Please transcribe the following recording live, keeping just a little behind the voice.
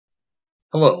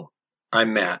Hello,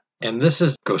 I'm Matt, and this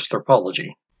is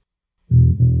Ghosthropology.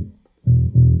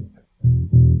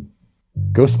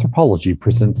 Ghosthropology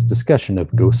presents discussion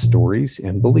of ghost stories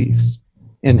and beliefs,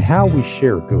 and how we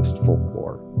share ghost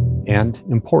folklore, and,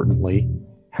 importantly,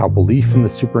 how belief in the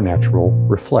supernatural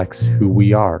reflects who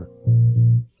we are.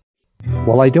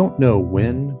 While I don't know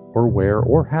when or where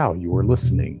or how you are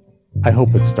listening, I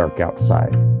hope it's dark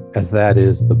outside, as that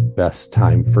is the best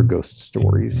time for ghost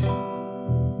stories.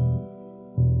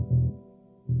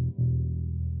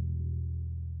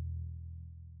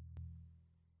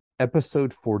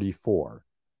 Episode 44,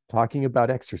 Talking About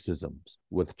Exorcisms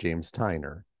with James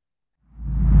Tyner.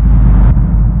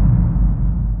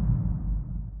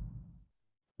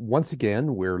 Once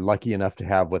again, we're lucky enough to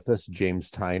have with us James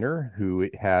Tyner, who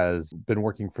has been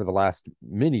working for the last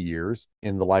many years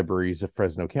in the libraries of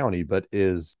Fresno County, but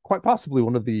is quite possibly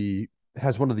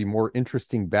has one of the more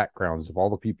interesting backgrounds of all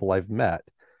the people I've met.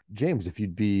 James, if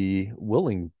you'd be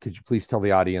willing, could you please tell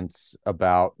the audience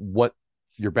about what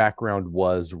your background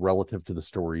was relative to the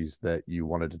stories that you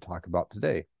wanted to talk about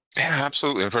today? Yeah,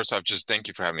 absolutely. And first off, just thank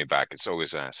you for having me back. It's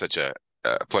always such a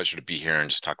pleasure to be here and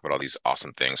just talk about all these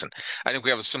awesome things. And I think we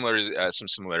have some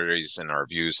similarities in our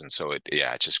views, and so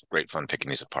it's just great fun picking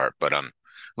these apart. But a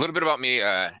little bit about me.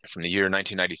 From the year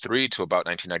 1993 to about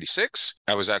 1996,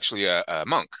 I was actually a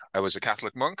monk. I was a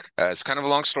Catholic monk. It's kind of a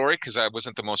long story because I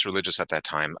wasn't the most religious at that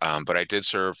time, but I did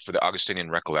serve for the Augustinian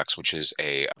Recollects, which is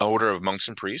a order of monks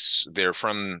and priests. They're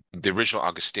from the original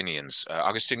Augustinians.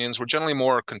 Augustinians were generally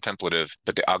more contemplative,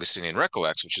 but the Augustinian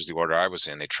Recollects, which is the order I was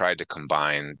in, they tried to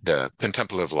combine the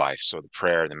contemplative life, so the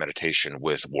prayer and the meditation,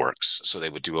 with works. So they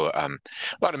would do a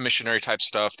lot of missionary type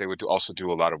stuff. They would also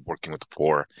do a lot of working with the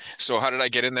poor. So how did I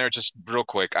get in there? Just real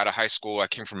quick, out of high school, I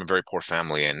came from a very poor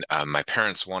family, and my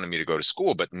parents wanted me to go to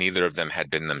school, but neither of them had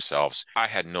been themselves. I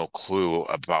had no clue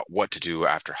about what to do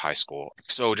after high school.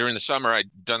 So during the summer, I'd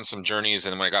done some journeys,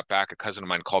 and when I got back, a cousin of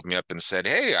mine called me up and said,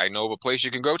 "Hey, I know of a place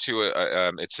you can go to.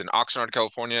 It's in Oxnard,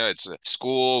 California. It's a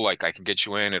school. Like I can get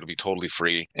you in. It'll be totally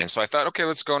free." And so I thought, okay,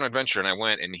 let's go on an adventure. And I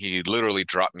went, and he literally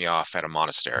dropped me off at a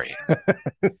monastery.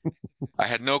 I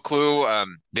had no clue.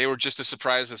 They were just as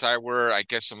surprised as I were. I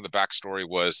guess some of the backstory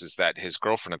is that his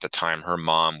girlfriend at the time, her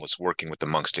mom was working with the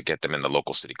monks to get them in the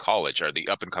local city college, or the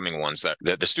up and coming ones, that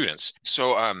the students.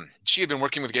 So she had been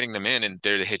working with getting them in, and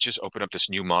they had just opened up this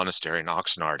new monastery in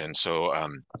Oxnard, and so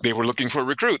they were looking for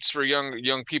recruits for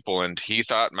young people. And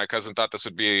my cousin thought this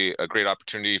would be a great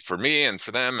opportunity for me and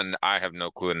for them, and I have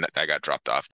no clue, and that I got dropped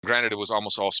off. Granted, it was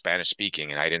almost all Spanish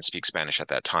speaking, and I didn't speak Spanish at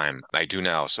that time. I do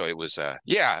now, so it was it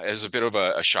was a bit of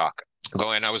a shock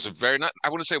going. I was a very, not, I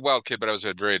wouldn't say wild kid, but I was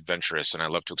very adventurous, and I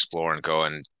loved to explore and go,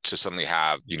 and to suddenly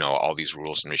have all these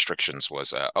rules and restrictions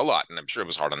was a lot, and I'm sure it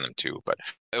was hard on them too, but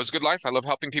it was a good life. I love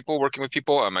helping people, working with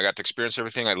people. I got to experience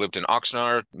everything. I lived in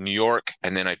Oxnard, New York,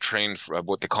 and then I trained for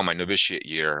what they call my novitiate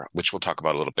year, which we'll talk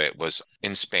about a little bit, was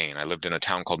in Spain. I lived in a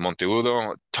town called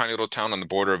Monteagudo, a tiny little town on the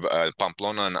border of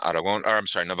Pamplona and Aragon, or I'm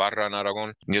sorry, Navarra and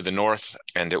Aragon, near the north.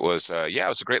 And it was it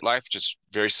was a great life, just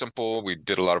very simple. We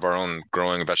did a lot of our own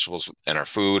growing vegetables and our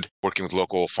food, working with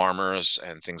local farmers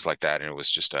and things like that. And it was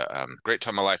just a great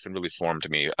time of my life, and really formed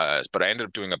me. But I ended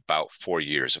up doing about 4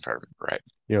 years, if I remember right.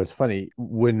 It's funny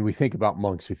when we think about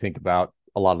monks, we think about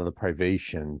a lot of the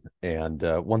privation. And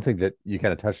one thing that you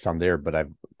kind of touched on there, but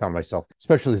I've found myself,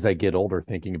 especially as I get older,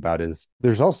 thinking about is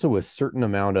there's also a certain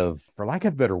amount of, for lack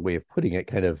of a better way of putting it,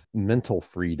 kind of mental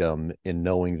freedom in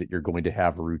knowing that you're going to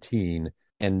have a routine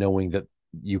and knowing that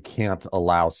you can't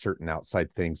allow certain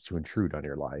outside things to intrude on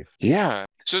your life. Yeah.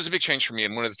 So it was a big change for me.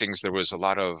 And one of the things, there was a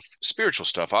lot of spiritual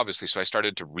stuff, obviously. So I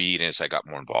started to read as I got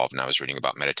more involved, and I was reading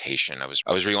about meditation. I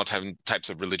was reading all types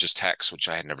of religious texts, which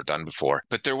I had never done before.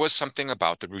 But there was something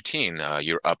about the routine.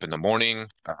 You're up in the morning,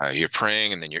 you're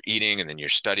praying, and then you're eating, and then you're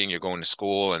studying, you're going to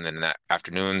school. And then in that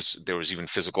afternoons, there was even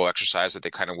physical exercise that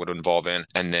they kind of would involve in.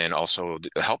 And then also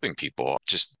helping people,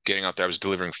 just getting out there. I was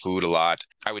delivering food a lot.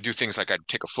 I would do things like I'd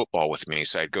take a football with me.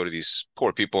 So I'd go to these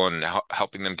poor people and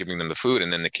helping them, giving them the food.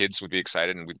 And then the kids would be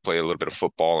excited, and we'd play a little bit of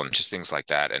football and just things like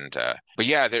that. And but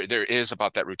yeah, there is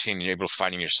about that routine. You're able to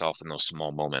finding yourself in those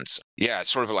small moments. Yeah, it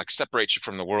sort of like separates you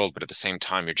from the world, but at the same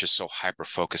time, you're just so hyper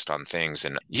focused on things.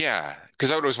 And yeah,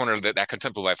 because I would always wonder that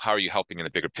contemplative life, how are you helping in the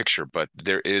bigger picture? But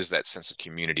there is that sense of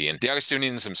community, and the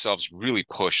Augustinians themselves really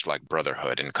pushed like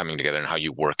brotherhood and coming together and how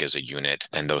you work as a unit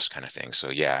and those kind of things. So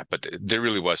yeah, but there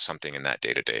really was something in that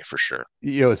day to day for sure.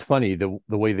 It's funny, the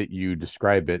way that you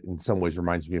describe it in some ways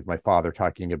reminds me of my father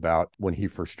talking about when he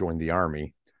first joined the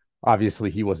army. Obviously,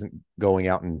 he wasn't going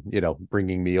out and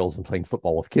bringing meals and playing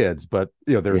football with kids, but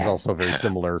there was Yeah. also very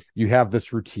similar. You have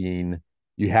this routine,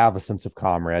 you have a sense of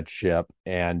comradeship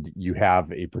and you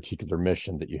have a particular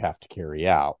mission that you have to carry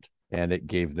out. And it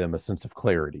gave them a sense of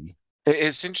clarity.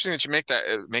 It's interesting that you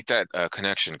make that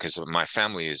connection because my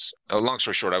family is, long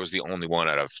story short, I was the only one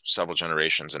out of several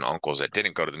generations and uncles that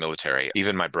didn't go to the military.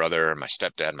 Even my brother, my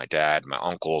stepdad, my dad, my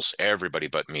uncles, everybody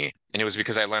but me. And it was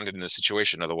because I landed in this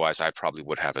situation. Otherwise, I probably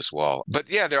would have as well. But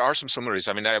yeah, there are some similarities.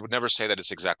 I mean, I would never say that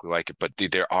it's exactly like it, but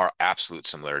there are absolute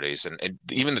similarities. And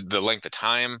even the length of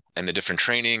time and the different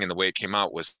training and the way it came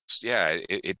out was, yeah,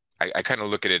 I kind of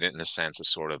look at it in the sense of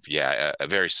sort of, yeah,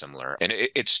 very similar. And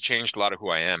it's changed a lot of who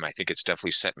I am. I think it's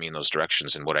definitely sent me in those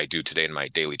directions. And what I do today in my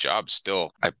daily job,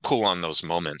 still, I pull on those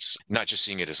moments, not just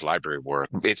seeing it as library work.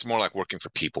 It's more like working for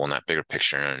people in that bigger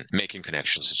picture and making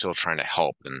connections and still trying to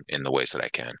help in the ways that I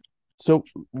can. So,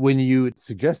 when you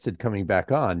suggested coming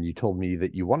back on, you told me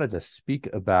that you wanted to speak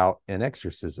about an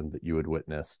exorcism that you had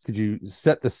witnessed. Could you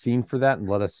set the scene for that and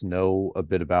let us know a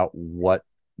bit about what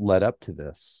led up to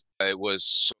this? It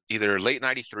was either late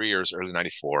 93 or early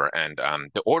 94. And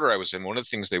the order I was in, one of the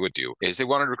things they would do is they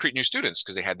wanted to recruit new students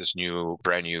because they had this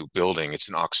brand new building. It's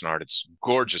in Oxnard. It's a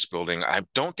gorgeous building. I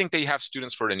don't think they have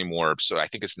students for it anymore. So I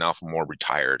think it's now for more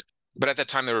retired. But at that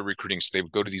time, they were recruiting, so they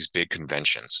would go to these big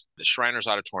conventions. The Shriners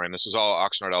Auditorium, this was all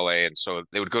Oxnard, LA. And so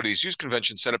they would go to these youth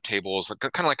conventions, set up tables,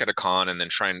 kind of like at a con, and then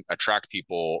try and attract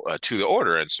people to the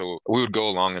order. And so we would go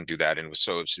along and do that. And it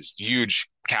was this huge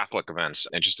Catholic events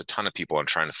and just a ton of people and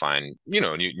trying to find,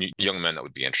 new young men that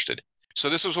would be interested. So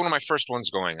this was one of my first ones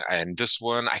going. And this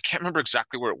one, I can't remember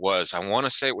exactly where it was. I want to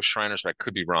say it was Shriners, but I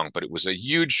could be wrong. But it was a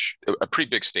pretty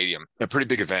big stadium, a pretty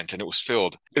big event, and it was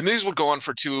filled. And these would go on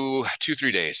for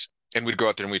 3 days. And we'd go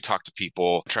out there and we'd talk to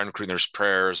people, trying to recruit. There's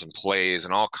prayers and plays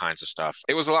and all kinds of stuff.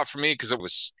 It was a lot for me because it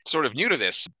was sort of new to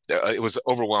this. It was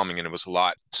overwhelming and it was a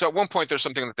lot. So at one point, there's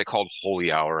something that they called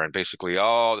holy hour. And basically,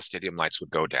 all the stadium lights would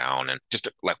go down and just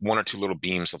like one or two little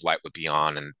beams of light would be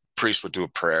on. And priest would do a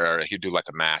prayer, he'd do like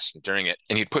a mass, and during it,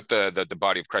 and he'd put the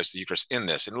body of Christ, the Eucharist, in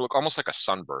this, and it would look almost like a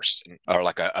sunburst or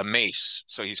like a mace.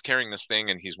 So he's carrying this thing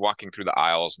and he's walking through the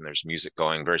aisles, and there's music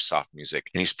going, very soft music,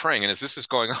 and he's praying. And as this is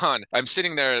going on, I'm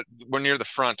sitting there, we're near the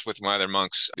front with my other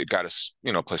monks. They got us,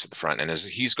 a place at the front. And as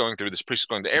he's going through, this priest is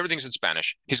going, everything's in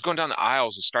Spanish. He's going down the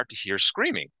aisles and start to hear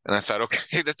screaming. And I thought,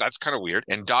 okay, that's kind of weird.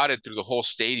 And dotted through the whole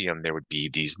stadium, there would be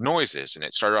these noises. And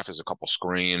it started off as a couple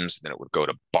screams, and then it would go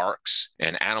to barks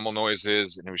and animal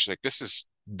noises. And it was like, this is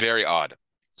very odd.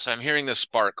 So I'm hearing this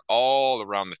spark all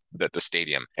around the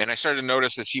stadium. And I started to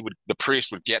notice as the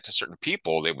priest would get to certain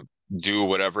people, they would do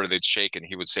whatever, they'd shake and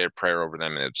he would say a prayer over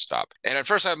them and it'd stop. And at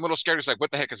first I'm a little scared. It's like,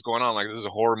 what the heck is going on? Like, this is a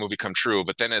horror movie come true.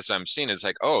 But then as I'm seeing it, it's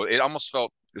like, oh, it almost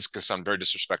felt, this could sound very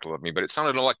disrespectful of me, but it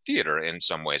sounded like theater in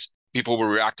some ways. People were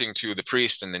reacting to the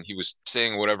priest and then he was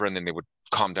saying whatever, and then they would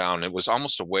calm down. It was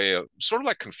almost a way of sort of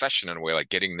like confession in a way, like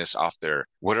getting this off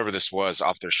whatever this was,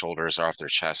 off their shoulders or off their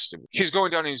chest. He's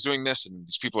going down and he's doing this, and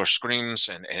these people are screams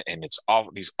and it's all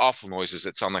these awful noises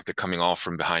that sound like they're coming all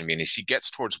from behind me. And as he gets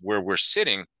towards where we're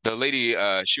sitting, the lady,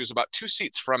 she was about 2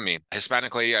 seats from me,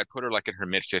 Hispanic lady. I'd put her like in her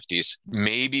mid 50s,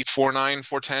 maybe 4'9",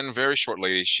 4'10", very short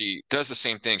lady. She does the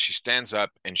same thing. She stands up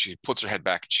and she puts her head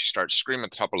back and she starts screaming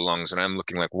at the top of her lungs. And I'm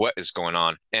looking like, what is going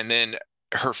on? And then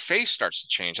her face starts to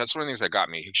change. That's one of the things that got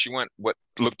me. She went what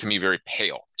looked to me very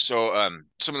pale. So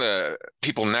some of the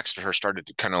people next to her started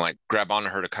to kind of like grab onto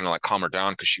her to kind of like calm her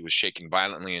down because she was shaking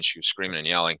violently and she was screaming and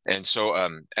yelling. And so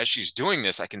as she's doing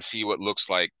this, I can see what looks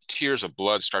like tears of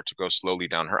blood start to go slowly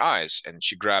down her eyes. And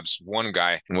she grabs one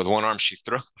guy and with one arm, she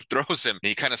throws him. And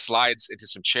he kind of slides into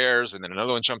some chairs, and then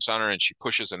another one jumps on her and she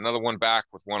pushes another one back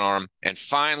with one arm. And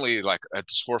finally, like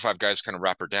just 4 or 5 guys kind of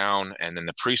wrap her down. And then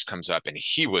the priest comes up and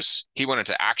he went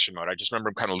into action mode. I just remember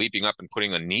him kind of leaping up and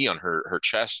putting a knee on her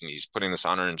chest, and he's putting this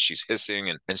on her, and she's hissing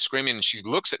and screaming. And she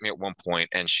looks at me at one point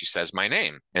and she says my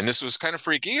name. And this was kind of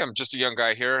freaky. I'm just a young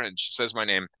guy here, and she says my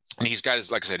name. And he's got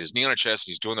like I said, his knee on her chest.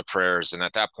 He's doing the prayers. And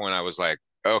at that point, I was like,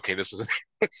 okay, this is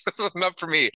enough for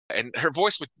me. And her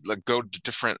voice would like go to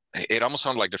different. It almost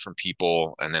sounded like different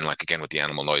people. And then like again with the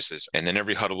animal noises. And then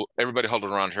everybody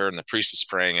huddled around her, and the priest is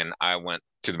praying, and I went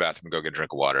to the bathroom and go get a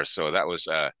drink of water. So that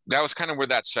was kind of where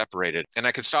that separated. And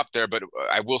I could stop there, but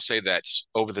I will say that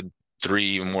over the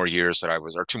 2 more years that I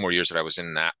was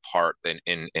in that part than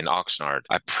in Oxnard,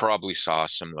 I probably saw a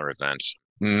similar event.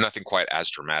 Nothing quite as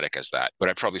dramatic as that, but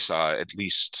I probably saw at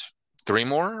least 3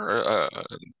 more.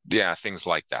 Things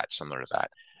like that, similar to that.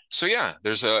 So yeah,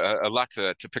 there's a lot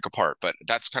to pick apart, but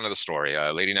that's kind of the story.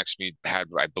 A lady next to me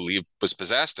I believe, was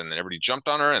possessed, and then everybody jumped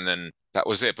on her, and then that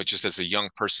was it. But just as a young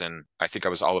person, I think I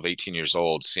was all of 18 years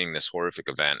old, seeing this horrific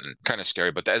event, and kind of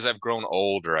scary. But as I've grown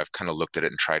older, I've kind of looked at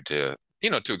it and tried to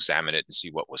to examine it and see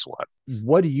what was what.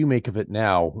 What do you make of it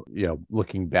now,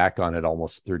 looking back on it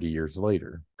almost 30 years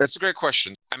later? That's a great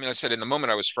question. I mean, I said in the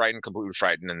moment I was frightened, completely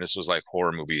frightened, and this was like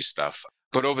horror movie stuff.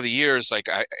 But over the years, like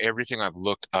everything I've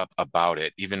looked up about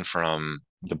it, even from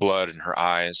the blood in her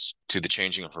eyes to the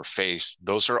changing of her face,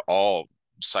 those are all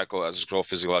psychological,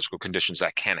 physiological conditions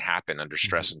that can happen under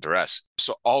stress and duress.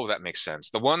 So all of that makes sense.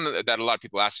 The one that a lot of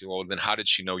people ask me, well, then how did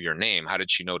she know your name? How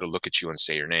did she know to look at you and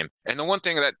say your name? And the one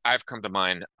thing that I've come to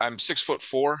mind, I'm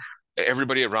 6'4".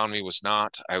 Everybody around me was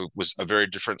not. I was a very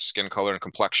different skin color and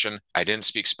complexion. I didn't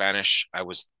speak Spanish. I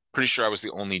was pretty sure I was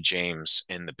the only James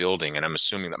in the building. And I'm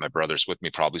assuming that my brothers with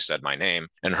me probably said my name,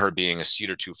 and her being a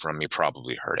seat or two from me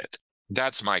probably heard it.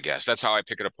 That's my guess. That's how I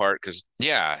pick it apart. Because,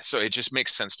 yeah, so it just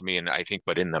makes sense to me. And I think,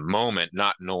 but in the moment,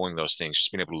 not knowing those things,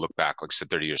 just being able to look back, like I said,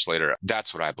 30 years later,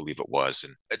 that's what I believe it was.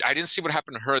 And I didn't see what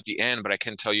happened to her at the end, but I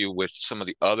can tell you with some of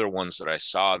the other ones that I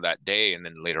saw that day and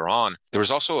then later on, there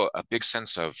was also a big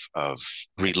sense of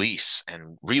release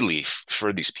and relief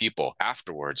for these people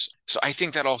afterwards. So I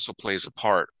think that also plays a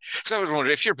part. Because I was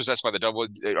wondering, if you're possessed by the devil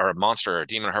or a monster or a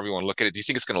demon, or however you want to look at it, do you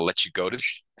think it's going to let you go to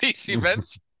these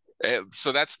events?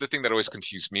 So that's the thing that always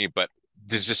confused me, but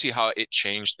just to see how it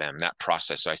changed them, that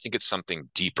process. So I think it's something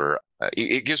deeper.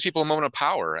 It gives people a moment of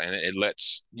power, and it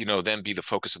lets, them be the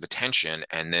focus of attention.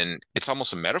 And then it's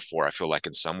almost a metaphor, I feel like,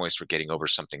 in some ways, for getting over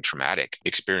something traumatic,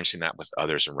 experiencing that with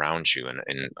others around you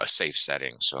in a safe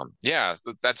setting. So yeah,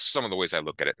 that's some of the ways I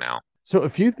look at it now. So a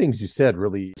few things you said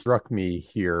really struck me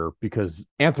here, because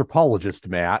anthropologist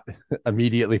Matt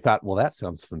immediately thought, well, that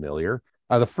sounds familiar.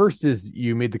 The first is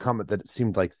you made the comment that it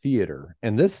seemed like theater.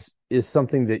 And this is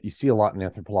something that you see a lot in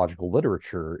anthropological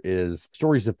literature, is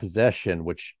stories of possession,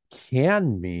 which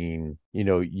can mean,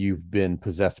 you've been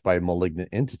possessed by a malignant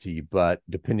entity, but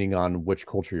depending on which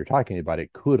culture you're talking about,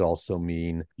 it could also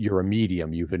mean you're a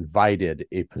medium. You've invited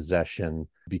a possession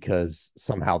because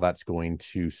somehow that's going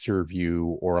to serve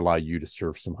you or allow you to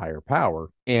serve some higher power.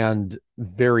 And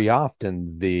very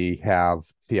often they have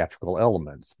theatrical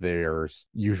elements. There's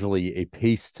usually a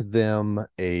pace to them,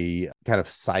 a kind of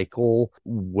cycle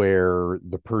where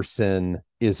the person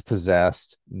is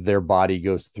possessed, their body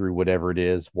goes through whatever it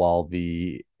is while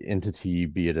the entity,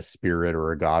 be it a spirit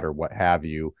or a god or what have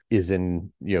you, is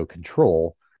in,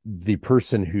 control. The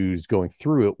person who's going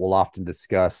through it will often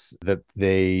discuss that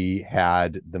they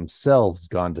had themselves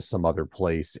gone to some other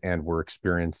place and were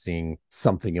experiencing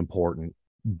something important.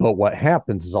 But what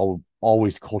happens is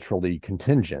always culturally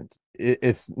contingent.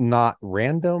 It's not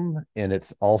random, and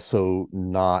it's also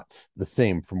not the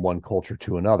same from one culture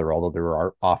to another, although there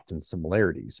are often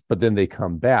similarities. But then they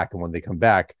come back, and when they come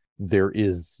back, there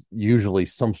is usually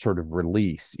some sort of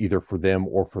release, either for them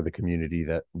or for the community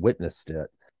that witnessed it.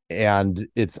 And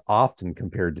it's often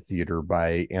compared to theater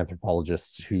by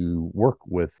anthropologists who work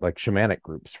with, like, shamanic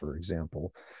groups, for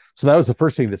example. So that was the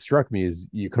first thing that struck me, is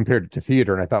you compared it to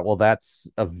theater, and I thought, well,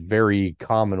 that's a very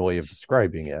common way of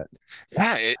describing it.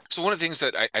 Yeah. So one of the things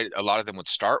that a lot of them would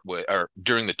start with, or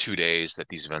during the 2 days that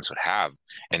these events would have,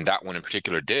 and that one in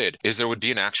particular did, is there would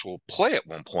be an actual play at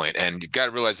one point. And you got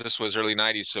to realize this was early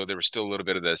 90s, so there was still a little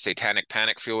bit of the satanic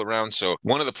panic feel around. So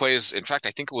one of the plays, in fact,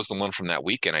 I think it was the one from that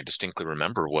weekend I distinctly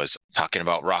remember, was talking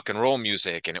about rock and roll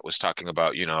music, and it was talking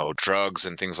about, drugs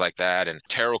and things like that, and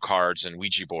tarot cards and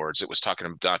Ouija boards. It was talking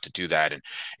about to do that. And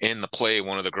in the play,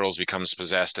 one of the girls becomes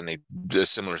possessed, and they do a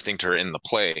similar thing to her in the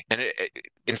play. And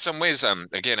in some ways,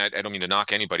 again, I don't mean to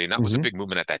knock anybody, and that was a big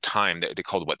movement at that time. They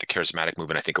called it the charismatic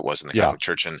movement, I think it was, in the Catholic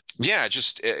Church. And yeah,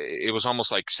 just it was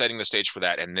almost like setting the stage for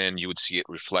that, and then you would see it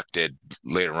reflected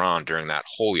later on during that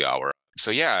holy hour. So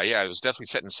yeah, it was definitely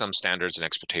setting some standards and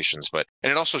expectations,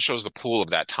 and it also shows the pool of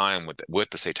that time with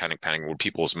the satanic panic, where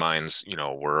people's minds,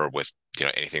 were with,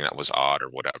 anything that was odd or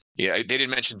whatever. Yeah, they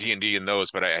didn't mention D&D in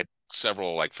those, but I had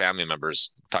several, like, family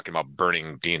members talking about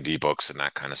burning D&D books and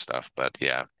that kind of stuff. But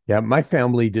yeah. Yeah, my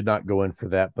family did not go in for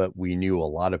that, but we knew a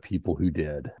lot of people who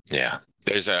did. Yeah.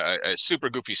 There's a super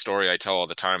goofy story I tell all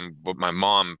the time, but my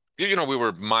mom, we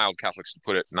were mild Catholics, to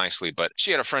put it nicely, but she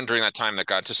had a friend during that time that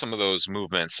got to some of those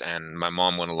movements, and my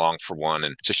mom went along for one.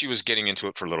 And so she was getting into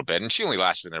it for a little bit, and she only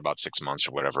lasted in there about 6 months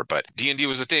or whatever. But D&D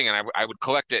was a thing, and I would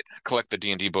collect the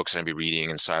D&D books, and I'd be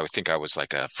reading. And so I would think I was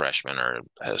like a freshman or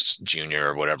a junior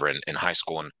or whatever in high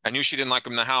school. And I knew she didn't like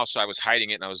them in the house, so I was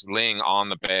hiding it, and I was laying on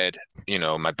the bed,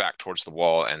 my back towards the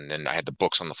wall. And then I had the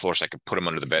books on the floor so I could put them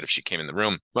under the bed if she came in the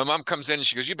room. My mom comes in and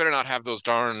she goes, "You better not have those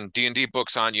darn D&D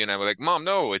books on you." And I was like, "Mom,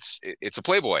 no, it's a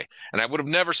Playboy." And I would have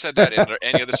never said that under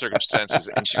any other circumstances.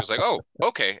 And she was like, "Oh,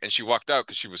 okay." And she walked out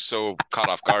because she was so caught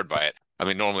off guard by it. I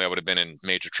mean, normally I would have been in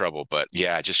major trouble, but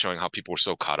yeah, just showing how people were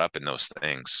so caught up in those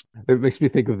things. It makes me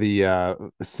think of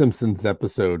the Simpsons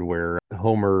episode where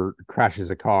Homer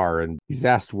crashes a car and he's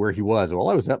asked where he was. Well,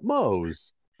 I was at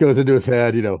Moe's. Goes into his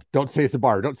head, don't say it's a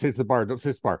bar, don't say it's a bar, don't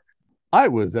say it's a bar. I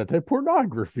was at a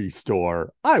pornography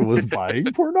store. I was buying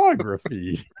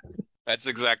pornography. That's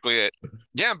exactly it.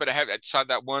 Yeah, but I saw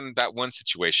that one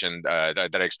situation that I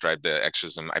described the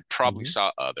exorcism. I probably Mhm.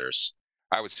 saw others.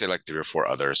 I would say like three or four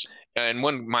others. And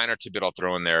one minor tidbit I'll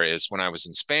throw in there is when I was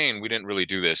in Spain, we didn't really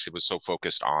do this. It was so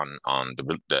focused on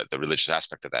the religious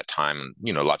aspect at that time.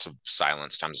 Lots of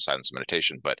silence, times of silence, and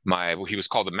meditation. But he was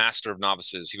called the master of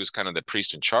novices. He was kind of the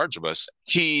priest in charge of us.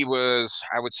 He was,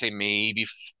 I would say, maybe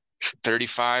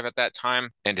 35 at that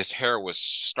time, and his hair was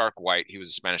stark white. He was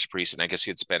a Spanish priest, and I guess he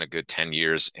had spent a good 10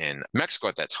 years in Mexico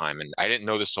at that time. And I didn't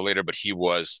know this till later, but he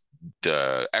was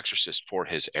the exorcist for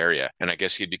his area. And I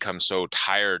guess he'd become so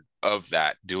tired of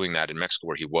that, doing that in Mexico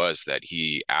where he was, that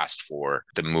he asked for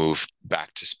the move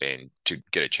back to Spain to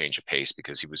get a change of pace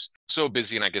because he was so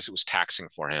busy, and I guess it was taxing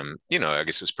for him. I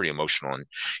guess it was pretty emotional. And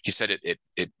he said that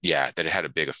it had a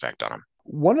big effect on him.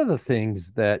 One of the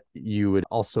things that you had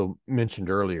also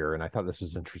mentioned earlier, and I thought this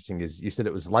was interesting, is you said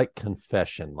it was like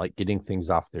confession, like getting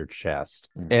things off their chest.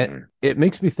 Mm-hmm. And it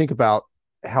makes me think about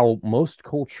how most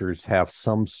cultures have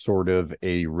some sort of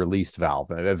a release valve.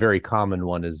 A very common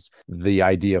one is the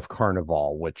idea of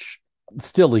carnival, which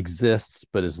still exists,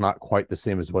 but is not quite the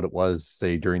same as what it was,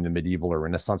 say, during the medieval or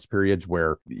Renaissance periods,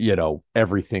 where,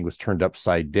 everything was turned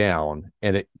upside down.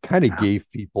 And it kind of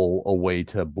gave people a way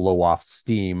to blow off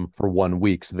steam for 1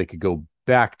 week so they could go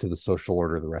back to the social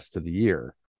order the rest of the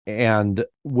year. And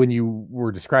when you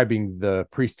were describing the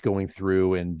priest going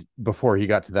through, and before he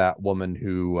got to that woman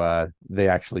who they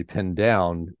actually pinned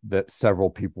down, that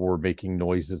several people were making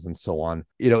noises and so on,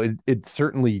 it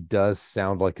certainly does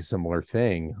sound like a similar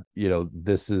thing.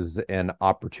 This is an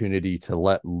opportunity to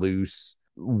let loose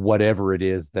whatever it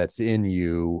is that's in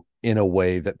you in a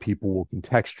way that people will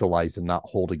contextualize and not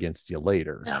hold against you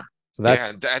later. Yeah. So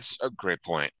That's a great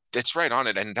point. It's right on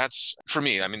it. And that's for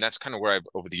me, I mean, that's kind of where I've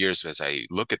over the years, as I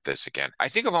look at this again, I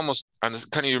think of almost on this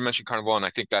kind of, you mentioned carnival, and I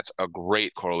think that's a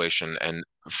great correlation. And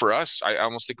for us, I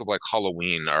almost think of like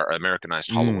Halloween or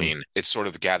Americanized Halloween. It's sort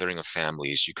of the gathering of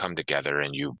families. You come together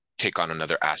and you take on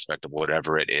another aspect of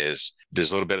whatever it is.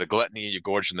 There's a little bit of gluttony, you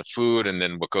gorge in the food, and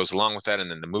then what goes along with that,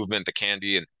 and then the movement, the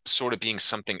candy, and sort of being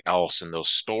something else. And those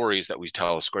stories that we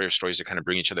tell, square stories that kind of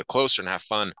bring each other closer and have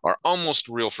fun, are almost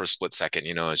real for a split second,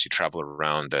 as you travel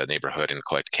around the neighborhood and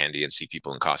collect candy and see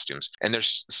people in costumes. And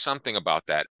there's something about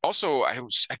that. Also,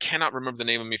 I cannot remember the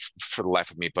name of me for the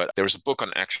life of me, but there was a book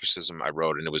on exorcism I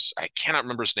wrote, and I cannot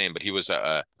remember his name, but he was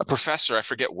a professor, I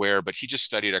forget where, but he just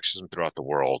studied exorcism throughout the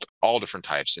world, all different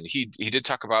types. And he did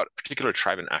talk about a particular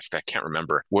tribe in Africa, I can't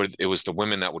remember, where it was the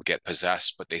women that would get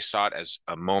possessed, but they saw it as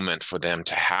a moment for them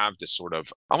to have this sort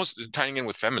of, almost tying in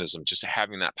with feminism, just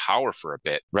having that power for a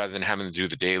bit, rather than having to do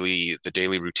the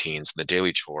daily routines, the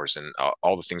daily chores, and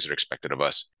all the things that are expected of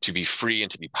us, to be free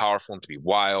and to be powerful and to be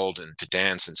wild and to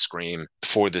dance and scream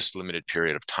for this limited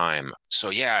period of time. So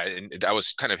yeah, and that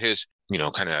was kind of his,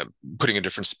 kind of putting a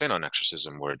different spin on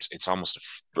exorcism, where it's almost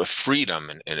a freedom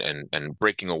and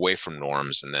breaking away from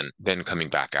norms, and then coming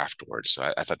back afterwards.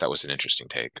 So I thought that was an interesting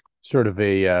take. Sort of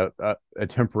a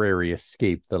temporary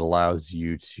escape that allows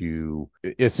you to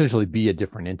essentially be a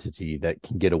different entity that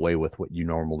can get away with what you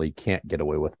normally can't get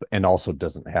away with, and also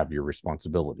doesn't have your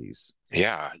responsibilities.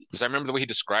 Yeah, because I remember the way he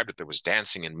described it. There was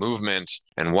dancing and movement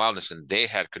and wildness, and they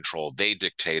had control. They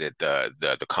dictated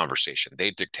the conversation.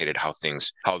 They dictated how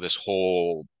this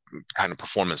whole kind of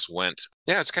performance went.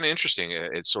 Yeah, it's kind of interesting.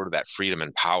 It's sort of that freedom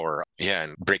and power. Yeah,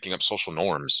 and breaking up social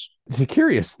norms. It's a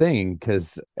curious thing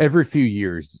because every few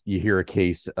years you hear a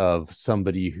case of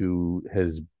somebody who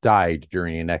has died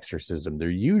during an exorcism. They're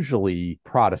usually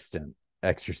Protestant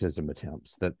exorcism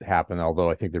attempts that happen, although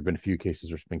I think there have been a few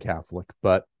cases where it's been Catholic.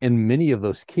 But in many of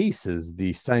those cases,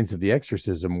 the signs of the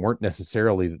exorcism weren't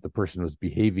necessarily that the person was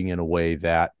behaving in a way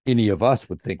that any of us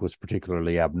would think was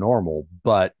particularly abnormal,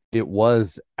 but it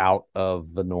was out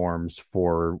of the norms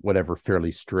for whatever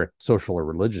fairly strict social or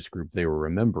religious group they were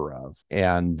a member of.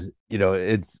 And,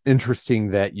 it's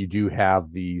interesting that you do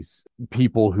have these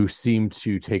people who seem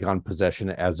to take on possession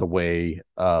as a way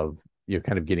of,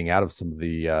 kind of getting out of some of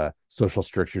the social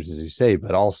strictures, as you say,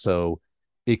 but also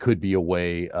it could be a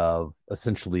way of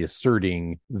essentially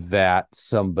asserting that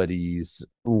somebody's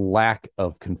lack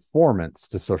of conformance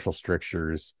to social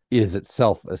strictures is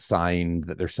itself a sign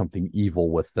that there's something evil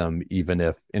with them, even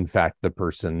if, in fact, the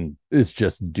person is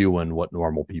just doing what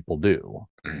normal people do.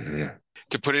 Mm-hmm.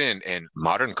 To put it in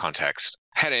modern context,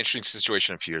 Had an interesting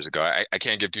situation a few years ago. I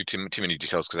can't give too many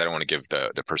details because I don't want to give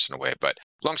the person away. But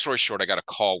long story short, I got a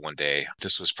call one day.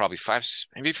 This was probably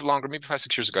maybe for longer, maybe 5,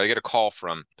 6 years ago. I get a call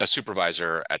from a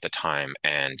supervisor at the time,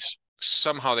 and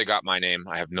somehow they got my name.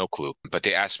 I have no clue, but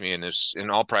they asked me, and this in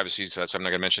all privacy, so that's why I'm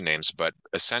not going to mention names. But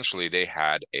essentially, they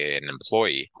had an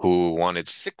employee who wanted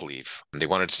sick leave. They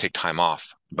wanted to take time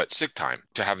off, but sick time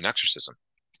to have an exorcism.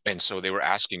 And so they were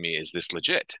asking me, is this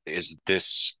legit? Is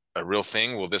this a real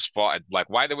thing? Will this fall? Like,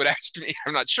 why they would ask me,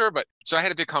 I'm not sure. But so I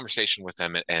had a big conversation with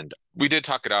them, and we did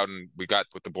talk it out, and we got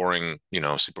with the boring,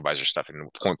 supervisor stuff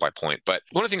and point by point. But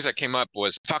one of the things that came up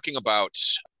was talking about,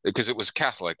 because it was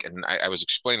Catholic, and I was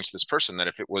explaining to this person that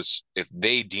if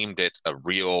they deemed it a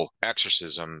real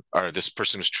exorcism, or this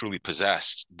person was truly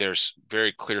possessed, there's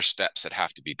very clear steps that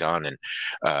have to be done, and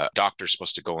doctor's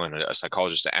supposed to go in, a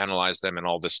psychologist to analyze them, and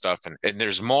all this stuff, and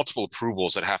there's multiple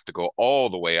approvals that have to go all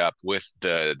the way up with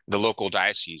the local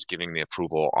diocese giving the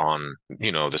approval on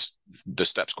the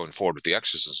steps going forward with the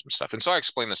exorcism stuff. And so I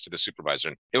explained this to the supervisor,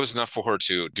 and it was enough for her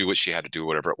to do what she had to do,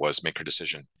 whatever it was, make her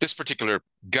decision. This particular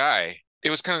guy, it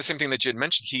was kind of the same thing that you had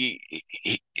mentioned.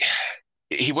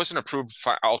 He wasn't approved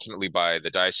ultimately by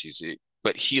the diocese,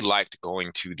 but he liked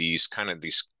going to these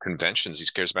conventions,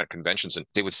 these charismatic conventions, and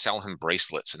they would sell him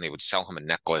bracelets, and they would sell him a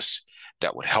necklace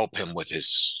that would help him with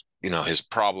his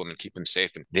problem and keep him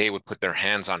safe. And they would put their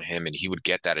hands on him, and he would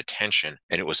get that attention.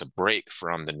 And it was a break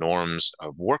from the norms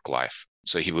of work life.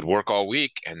 So he would work all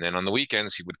week, and then on the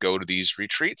weekends he would go to these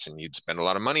retreats, and he'd spend a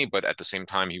lot of money, but at the same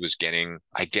time he was getting,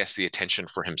 I guess, the attention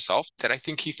for himself that I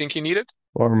think he needed.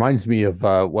 Well, it reminds me of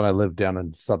when I lived down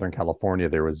in Southern California.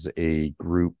 There was a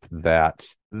group that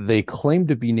they claimed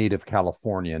to be native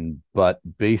Californian, but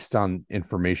based on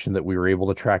information that we were able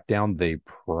to track down, they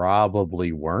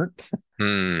probably weren't.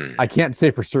 I can't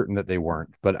say for certain that they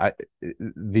weren't, but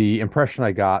the impression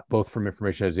I got, both from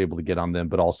information I was able to get on them,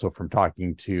 but also from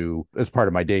talking to, as part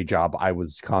of my day job, I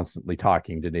was constantly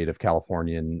talking to native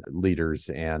Californian leaders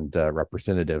and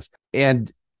representatives.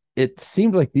 And it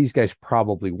seemed like these guys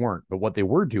probably weren't, but what they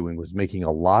were doing was making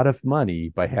a lot of money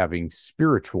by having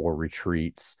spiritual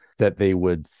retreats that they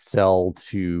would sell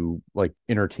to like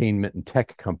entertainment and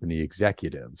tech company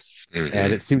executives. Mm-hmm.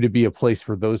 And it seemed to be a place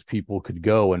where those people could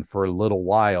go, and for a little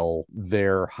while,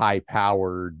 their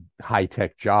high-powered,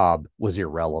 high-tech job was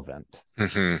irrelevant.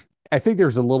 Mm-hmm. I think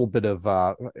there's a little bit of,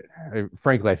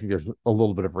 frankly, I think there's a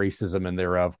little bit of racism in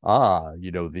there of,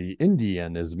 the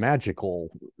Indian is magical,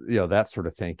 that sort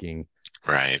of thinking.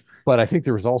 Right. But I think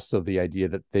there was also the idea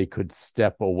that they could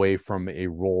step away from a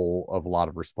role of a lot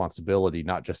of responsibility,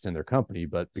 not just in their company,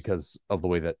 but because of the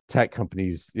way that tech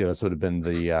companies, this would have been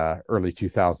the early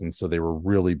 2000s. So they were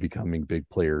really becoming big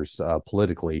players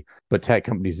politically. But tech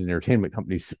companies and entertainment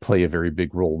companies play a very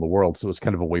big role in the world. So it's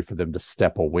kind of a way for them to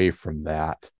step away from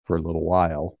that for a little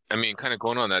while. I mean, kind of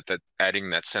going on that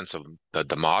adding that sense of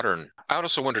the modern. I would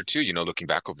also wonder too, looking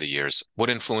back over the years,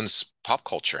 what influence pop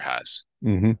culture has.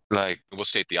 Mm-hmm. Like, we'll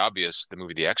state the obvious, the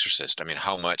movie The Exorcist. I mean,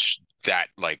 how much that,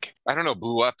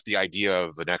 blew up the idea of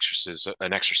an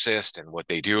exorcist and what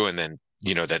they do. And then,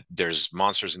 that there's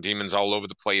monsters and demons all over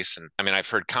the place. And I mean, I've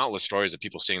heard countless stories of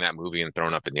people seeing that movie and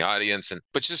thrown up in the audience.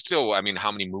 But just still, I mean,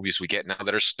 how many movies we get now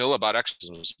that are still about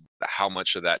exorcisms, how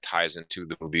much of that ties into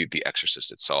the movie The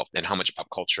Exorcist itself, and how much pop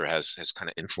culture has kind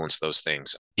of influenced those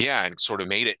things. Yeah, and sort of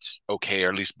made it okay, or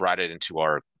at least brought it into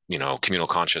our communal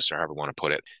conscious, or however we want to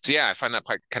put it. So yeah, I find that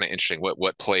kind of interesting,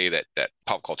 what play that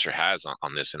pop culture has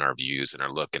on this in our views and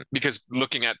our look. And because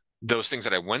looking at those things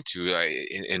that I went to,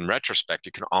 in retrospect,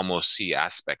 you can almost see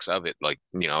aspects of it. Like,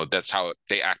 that's how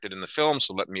they acted in the film,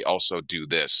 so let me also do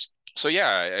this. So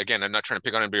yeah, again, I'm not trying to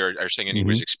pick on anybody or saying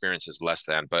anybody's experience is less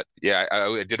than, but yeah,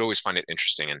 I did always find it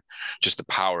interesting, and just the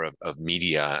power of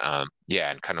media,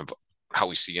 and kind of how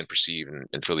we see and perceive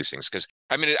and feel these things. Because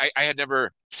I mean, I had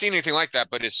never seen anything like that,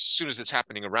 but as soon as it's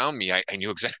happening around me, I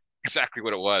knew exactly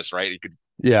what it was, right? You could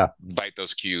bite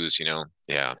those cues,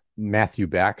 Yeah. Matthew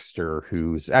Baxter,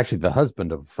 who's actually the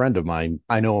husband of a friend of mine,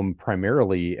 I know him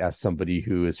primarily as somebody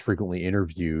who is frequently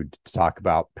interviewed to talk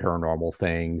about paranormal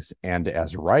things, and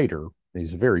as a writer.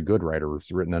 He's a very good writer.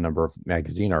 He's written a number of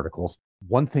magazine articles.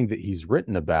 One thing that he's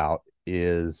written about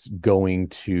is going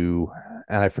to,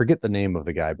 and I forget the name of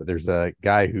the guy, but there's a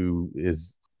guy who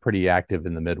is pretty active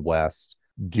in the Midwest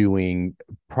doing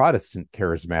Protestant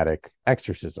charismatic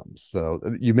exorcisms. So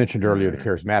you mentioned earlier the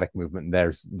charismatic movement, and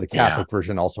there's the Catholic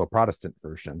version, also a Protestant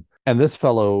version. And this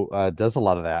fellow does a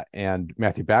lot of that. And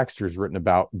Matthew Baxter has written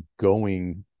about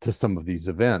going to some of these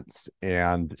events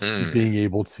and being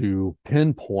able to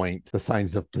pinpoint the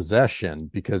signs of possession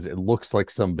because it looks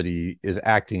like somebody is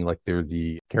acting like they're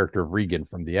the character of Regan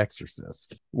from The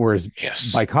Exorcist. Whereas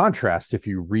by contrast, if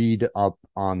you read up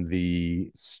on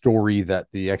the story that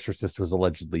The Exorcist was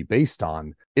allegedly based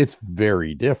on, it's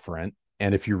very different.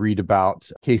 And if you read about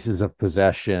cases of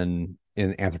possession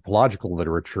in anthropological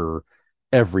literature,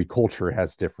 every culture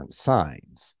has different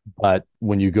signs. But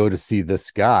when you go to see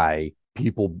this guy,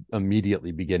 people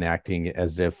immediately begin acting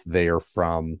as if they are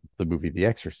from the movie The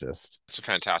Exorcist. It's a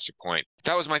fantastic point.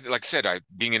 That was like I said,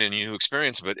 being in a new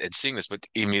experience, and seeing this, but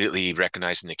immediately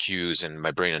recognizing the cues and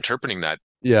my brain interpreting that.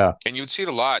 Yeah. And you would see it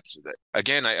a lot.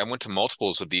 Again, I went to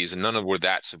multiples of these and none of them were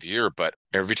that severe, but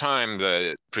every time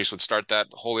the priest would start that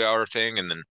holy hour thing and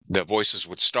then the voices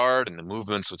would start and the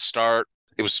movements would start.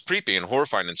 It was creepy and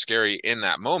horrifying and scary in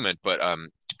that moment, but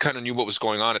kind of knew what was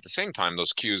going on at the same time.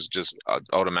 Those cues just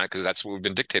automatic, because that's what we've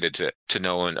been dictated to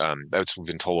know, and that's what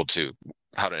we've been told to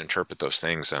how to interpret those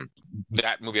things.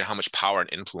 That movie and how much power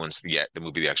and influence the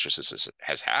movie The Exorcist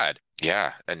has had.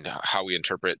 Yeah, and how we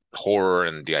interpret horror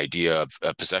and the idea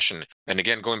of possession. And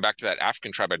again, going back to that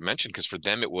African tribe I'd mentioned, because for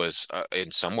them it was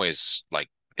in some ways like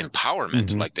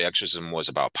empowerment. Like the exorcism was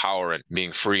about power and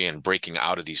being free and breaking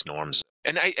out of these norms.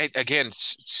 And I again,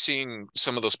 seeing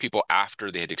some of those people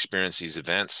after they had experienced these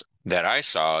events that I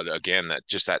saw, again,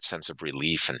 that sense of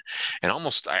relief and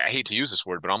almost, I hate to use this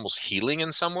word, but almost healing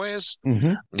in some ways.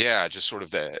 Yeah, just sort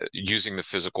of using the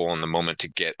physical and the moment to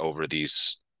get over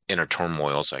these inner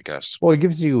turmoils, I guess. Well, it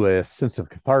gives you a sense of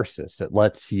catharsis. It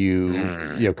lets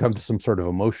you, come to some sort of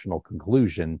emotional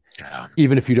conclusion. Yeah.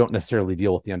 Even if you don't necessarily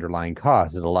deal with the underlying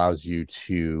cause, it allows you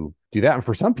to do that. And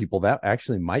for some people, that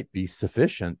actually might be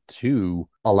sufficient to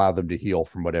allow them to heal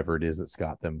from whatever it is that's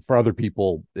got them. For other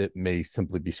people, it may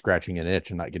simply be scratching an itch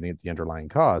and not getting at the underlying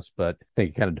cause. But I think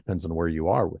it kind of depends on where you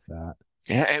are with that.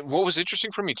 Yeah, and what was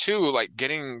interesting for me too, like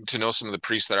getting to know some of the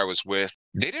priests that I was with,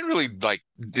 they didn't really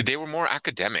they were more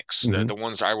academics. The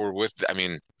ones I were with, I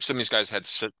mean, some of these guys had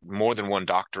more than one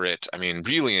doctorate. I mean,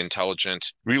 really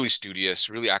intelligent, really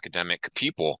studious, really academic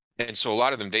people. And so a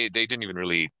lot of them, they didn't even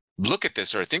really look at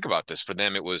this or think about this. For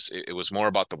them, it was more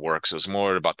about the works. It was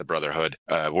more about the brotherhood,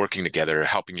 working together,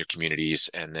 helping your communities,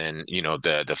 and then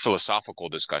the philosophical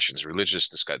discussions, religious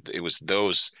discussion. It was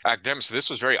those academics. So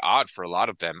this was very odd for a lot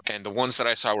of them, and the ones that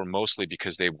I saw were mostly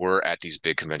because they were at these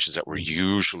big conventions that were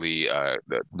usually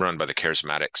run by the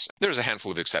charismatics. There's a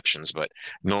handful of exceptions, but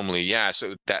normally, yeah.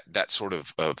 So that sort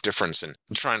of difference and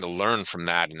trying to learn from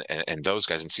that and those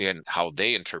guys and seeing how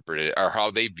they interpreted it or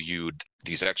how they viewed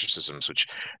these exorcisms, which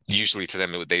usually to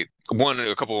them,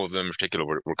 a couple of them in particular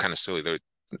were kind of silly.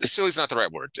 Silly is not the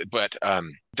right word, but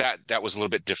that was a little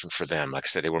bit different for them. Like I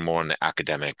said, they were more on the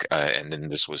academic, and then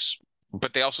this was,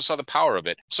 but they also saw the power of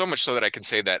it. So much so that I can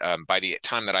say that by the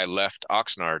time that I left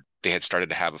Oxnard, they had started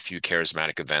to have a few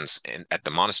charismatic events at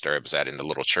the monastery I was at in the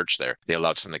little church there. They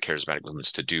allowed some of the charismatic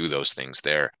movements to do those things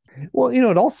there. Well,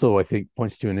 it also, I think,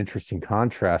 points to an interesting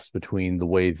contrast between the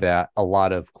way that a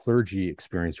lot of clergy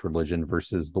experience religion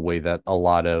versus the way that a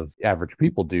lot of average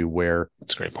people do, where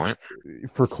that's a great point.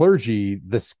 For clergy,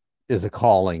 this is a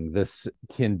calling. This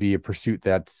can be a pursuit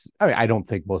I don't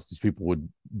think most of these people would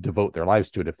devote their lives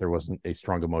to it if there wasn't a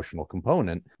strong emotional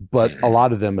component. But a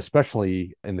lot of them,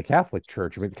 especially in the Catholic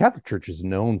Church, the Catholic Church is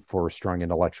known for a strong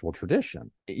intellectual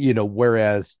tradition,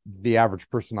 whereas the average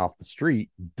person off the street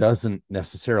doesn't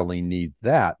necessarily need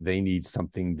that. They need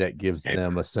something that gives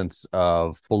them a sense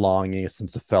of belonging, a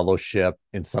sense of fellowship,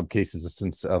 in some cases, a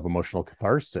sense of emotional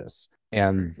catharsis.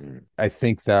 And I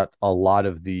think that a lot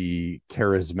of the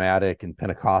charismatic and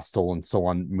Pentecostal and so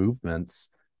on movements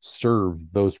serve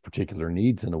those particular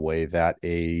needs in a way that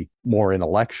a more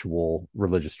intellectual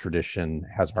religious tradition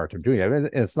has a hard time doing. I mean,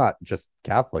 it's not just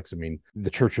Catholics. I mean, the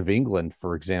Church of England,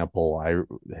 for example,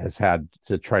 has had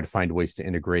to try to find ways to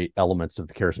integrate elements of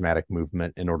the charismatic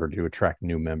movement in order to attract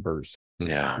new members.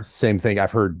 Yeah. Same thing.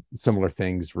 I've heard similar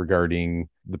things regarding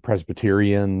the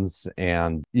Presbyterians,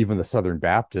 and even the Southern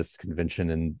Baptist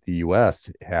Convention in the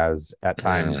U.S. has at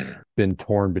times been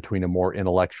torn between a more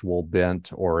intellectual bent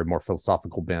or a more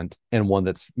philosophical bent and one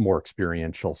that's more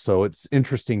experiential. So it's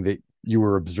interesting that you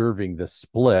were observing this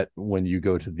split when you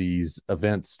go to these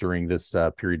events during this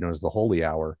period known as the Holy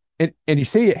Hour. And you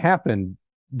say it happened.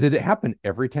 Did it happen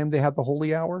every time they had the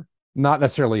Holy Hour? Not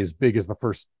necessarily as big as the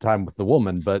first time with the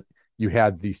woman, but you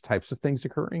had these types of things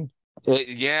occurring?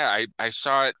 Yeah, I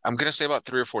saw it. I'm gonna say about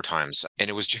 3 or 4 times, and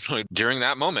it was generally during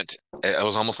that moment. It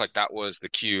was almost like that was the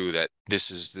cue that this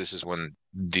is when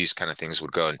these kind of things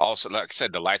would go. And also, like I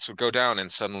said, the lights would go down,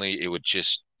 and suddenly it would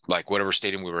just like whatever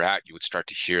stadium we were at, you would start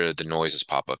to hear the noises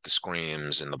pop up, the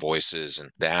screams and the voices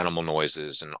and the animal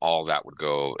noises, and all that would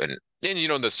go. And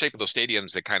the shape of those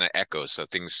stadiums, they kind of echo, so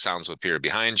things sounds would appear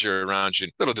behind you, around you,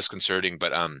 a little disconcerting.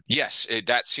 But yes,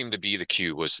 that seemed to be the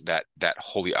cue, was that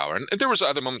holy hour. And there was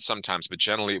other moments sometimes, but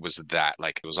generally it was that,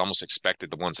 like it was almost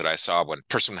expected. The ones that I saw, when a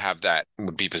person would have that,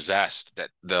 would be possessed, that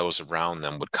those around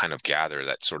them would kind of gather,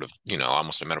 that sort of,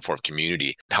 almost a metaphor of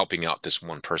community, helping out this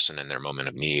one person in their moment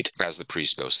of need as the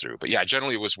priest goes through. But yeah,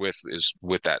 generally it was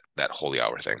with that holy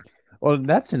hour thing. Well,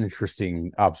 that's an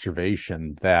interesting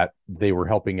observation that they were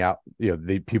helping out,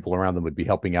 the people around them would be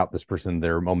helping out this person in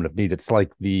their moment of need. It's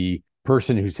like the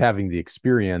person who's having the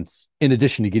experience, in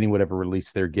addition to getting whatever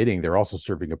release they're getting, they're also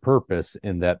serving a purpose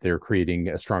in that they're creating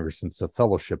a stronger sense of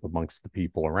fellowship amongst the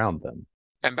people around them.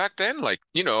 And back then, like,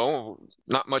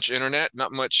 not much internet,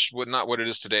 not what it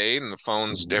is today. And the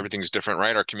phones, Mhm. everything's different,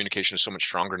 right? Our communication is so much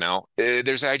stronger now.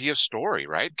 There's the idea of story,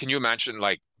 right? Can you imagine,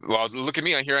 like, well, look at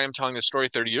me. Here I am telling this story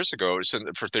 30 years ago,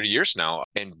 for 30 years now,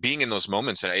 and being in those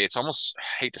moments. And it's almost, I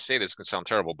hate to say this, can sound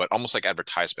terrible, but almost like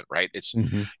advertisement, right? It's,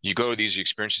 Hmm. you go to these, you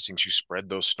experience these things, you spread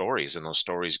those stories, and those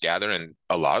stories gather. And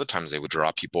a lot of the times they would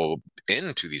draw people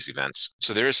into these events.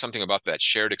 So there is something about that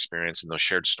shared experience and those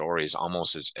shared stories,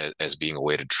 almost as being a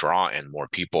way to draw in more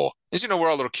people. As we're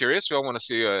all a little curious. We all want to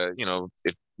see,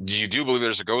 if you do believe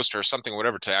there's a ghost or something,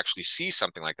 whatever, to actually see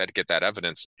something like that, to get that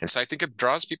evidence. And so I think it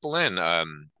draws people in.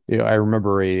 I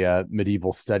remember a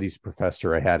medieval studies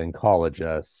professor I had in college,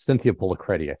 Cynthia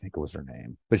Policredi, I think it was her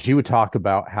name. But she would talk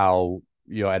about how,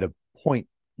 at a point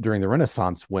during the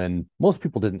Renaissance when most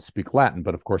people didn't speak Latin,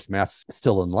 but of course, Mass is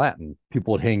still in Latin,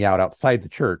 people would hang out outside the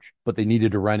church, but they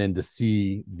needed to run in to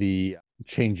see the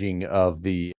changing of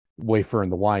the wafer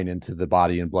and the wine into the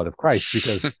body and blood of Christ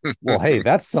because, well, hey,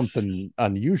 that's something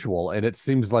unusual. And it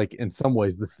seems like in some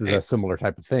ways, this is a similar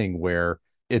type of thing where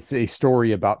it's a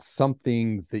story about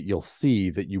something that you'll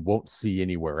see that you won't see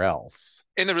anywhere else.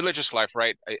 In the religious life,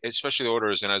 right? Especially the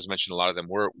orders, and as mentioned, a lot of them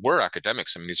were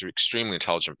academics. I mean, these are extremely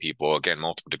intelligent people, again,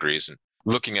 multiple degrees, and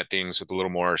looking at things with a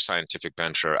little more scientific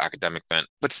bent or academic bent.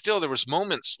 But still, there was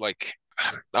moments like,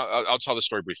 I'll tell the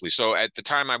story briefly. So at the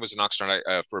time I was in Oxnard,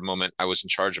 for a moment, I was in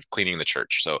charge of cleaning the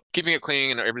church. So keeping it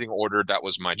clean and everything ordered, that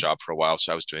was my job for a while.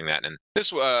 So I was doing that. And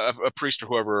this, a priest or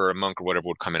whoever, or a monk or whatever,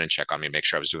 would come in and check on me, make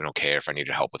sure I was doing okay, or if I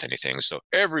needed help with anything. So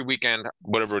every weekend,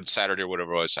 whatever, Saturday or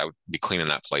whatever it was, I would be cleaning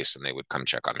that place, and they would come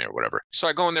check on me or whatever. So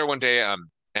I go in there one day,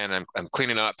 and I'm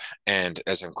cleaning up. And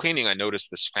as I'm cleaning, I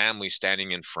noticed this family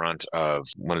standing in front of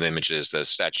one of the images, the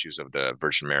statues of the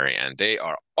Virgin Mary, and they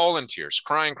are all in tears,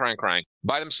 crying, crying, crying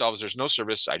by themselves. There's no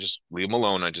service. I just leave them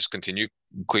alone. I just continue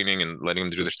cleaning and letting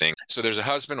them do their thing. So there's a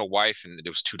husband, a wife, and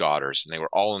there was 2 daughters, and they were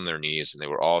all on their knees, and they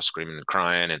were all screaming and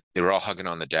crying, and they were all hugging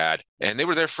on the dad. And they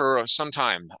were there for some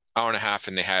time, hour and a half,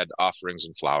 and they had offerings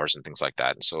and flowers and things like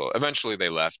that. And so eventually they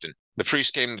left, and the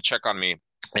priest came to check on me.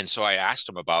 And so I asked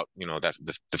him about, that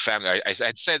the family. I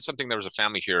had said something, there was a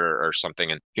family here or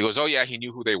something, and he goes, "Oh yeah," he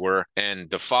knew who they were, and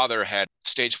the father had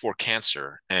stage 4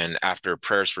 cancer, and after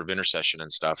prayers for intercession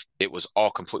and stuff, it was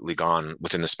all completely gone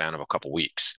within the span of a couple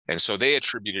weeks. And so they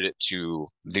attributed it to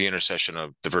the intercession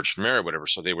of the Virgin Mary, or whatever.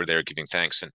 So they were there giving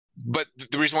thanks. And but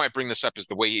the reason why I bring this up is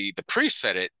the way the priest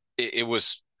said it. It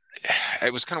was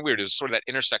kind of weird. It was sort of that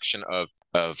intersection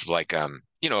of like,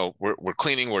 we're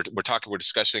cleaning, we're talking, we're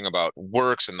discussing about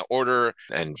works and the order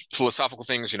and philosophical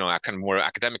things, kind of more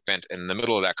academic bent. And in the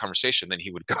middle of that conversation, then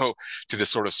he would go to this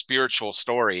sort of spiritual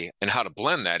story and how to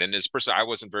blend that. And as a person, I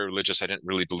wasn't very religious. I didn't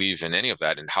really believe in any of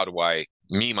that. And how do I,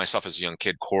 me myself as a young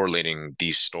kid, correlating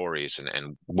these stories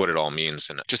and what it all means,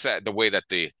 and just that the way that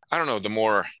I don't know, the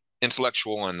more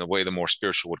intellectual and the way the more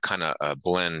spiritual would kind of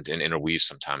blend and interweave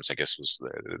sometimes, I guess, was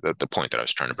the point that I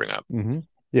was trying to bring up. Mm-hmm.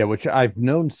 Yeah, which I've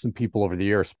known some people over the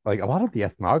years, like a lot of the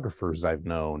ethnographers I've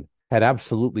known had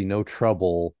absolutely no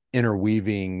trouble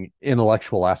interweaving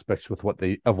intellectual aspects with what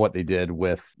they did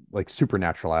with like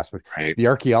supernatural aspects. Right. The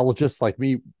archaeologists like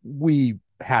me, we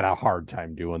had a hard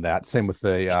time doing that. Same with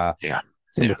the Yeah.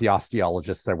 same with the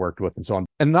osteologists I worked with and so on.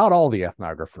 And not all the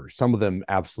ethnographers. Some of them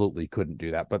absolutely couldn't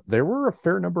do that. But there were a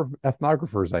fair number of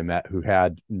ethnographers I met who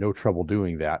had no trouble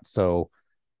doing that. So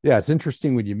yeah, it's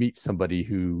interesting when you meet somebody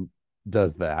who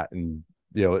does that. And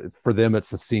for them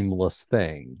it's a seamless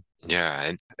thing. Yeah,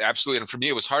 and absolutely. And for me,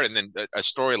 it was hard. And then a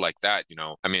story like that,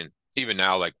 I mean, even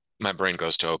now, like my brain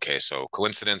goes to, okay, so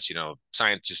coincidence,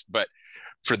 science, just, but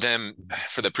for them,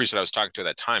 for the priest that I was talking to at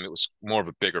that time, it was more of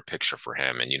a bigger picture for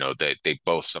him. And, they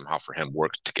both somehow for him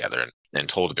worked together and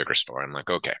told a bigger story. I'm like,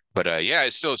 okay. But yeah,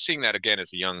 it's still seeing that again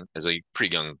as a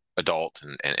pretty young adult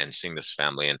and seeing this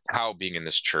family and how being in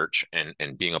this church and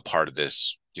being a part of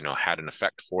this, had an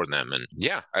effect for them. And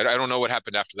yeah, I don't know what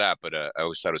happened after that, but I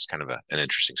always thought it was kind of an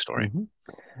interesting story. Mm-hmm.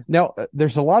 Now,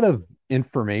 there's a lot of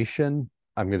information,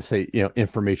 I'm going to say,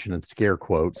 information in scare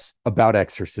quotes about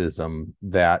exorcism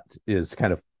that is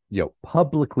kind of,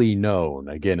 publicly known,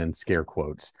 again, in scare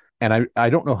quotes. And I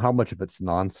don't know how much of it's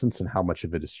nonsense and how much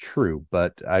of it is true,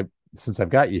 but since I've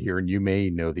got you here and you may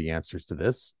know the answers to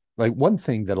this, like one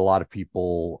thing that a lot of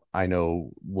people I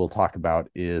know will talk about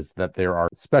is that there are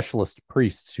specialist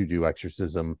priests who do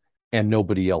exorcism and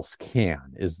nobody else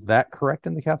can. Is that correct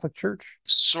in the Catholic Church?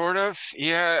 Sort of,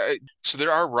 yeah. So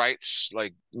there are rites,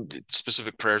 like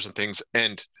specific prayers and things.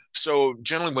 And so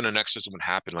generally when an exorcism would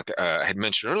happen, like I had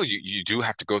mentioned earlier, you do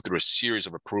have to go through a series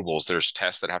of approvals. There's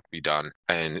tests that have to be done.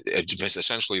 And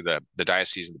essentially the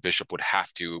diocese and the bishop would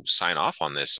have to sign off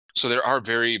on this. So there are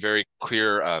very, very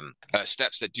clear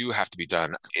steps that do have to be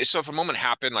done. So if a moment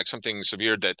happened, like something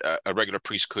severe, that a regular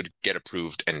priest could get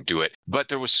approved and do it. But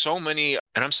there was so many,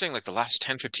 and I'm saying like the last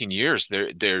 10, 15 years,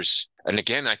 there's, and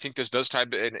again, I think this does tie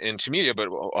into media, but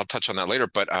I'll touch on that later.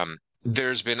 But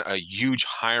there's been a huge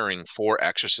hiring for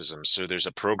exorcisms. So there's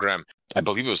a program, I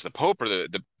believe it was the Pope or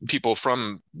the people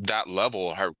from that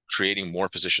level are creating more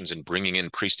positions and bringing in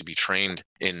priests to be trained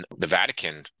in the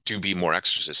Vatican to be more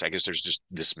exorcists. I guess there's just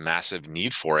this massive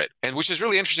need for it. And which is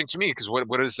really interesting to me because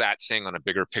what is that saying on a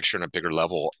bigger picture and a bigger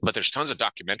level? But there's tons of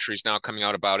documentaries now coming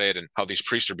out about it and how these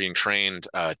priests are being trained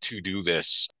to do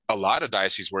this. A lot of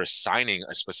dioceses were assigning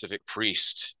a specific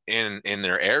priest in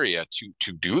their area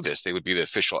to do this. They would be the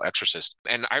official exorcist.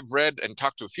 And I've read and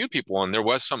talked to a few people, and there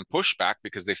was some pushback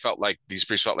because they felt like these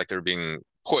priests felt like they were being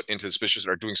put into this position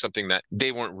or doing something that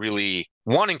they weren't really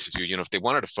wanting to do. If they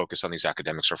wanted to focus on these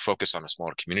academics or focus on a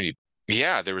smaller community.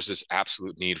 Yeah, there was this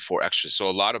absolute need for exorcists. So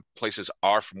a lot of places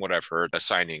are, from what I've heard,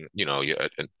 assigning,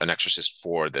 an exorcist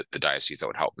for the diocese that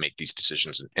would help make these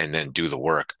decisions and then do the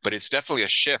work. But it's definitely a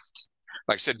shift.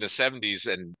 Like I said, in the 70s,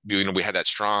 and we had that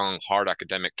strong, hard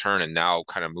academic turn, and now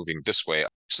kind of moving this way.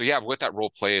 So yeah, what that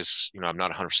role plays, I'm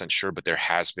not 100% sure, but there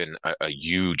has been a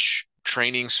huge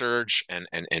training surge and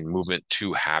movement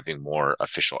to having more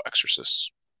official exorcists.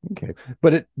 Okay,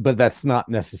 but that's not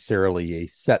necessarily a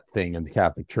set thing in the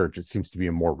Catholic Church. It seems to be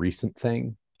a more recent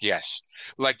thing. Yes,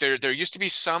 like there used to be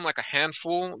some, like a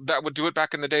handful that would do it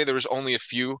back in the day. There was only a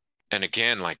few. And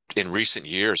again, like in recent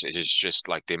years, it is just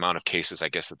like the amount of cases, I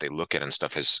guess, that they look at and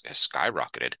stuff has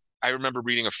skyrocketed. I remember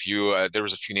reading a few, there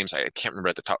was a few names I can't remember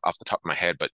off the top of my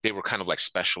head, but they were kind of like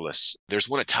specialists. There's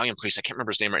one Italian priest, I can't remember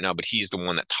his name right now, but he's the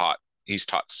one that he's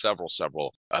taught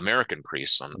several American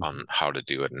priests on how to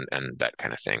do it and that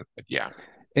kind of thing. But yeah.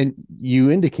 And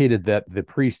you indicated that the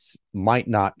priests might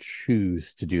not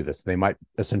choose to do this. They might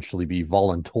essentially be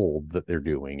voluntold that they're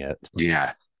doing it.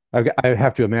 Yeah. I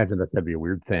have to imagine that's going to be a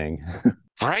weird thing.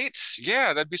 Right?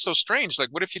 Yeah, that'd be so strange. Like,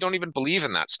 what if you don't even believe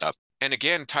in that stuff? And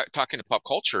again, talking to pop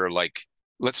culture, like,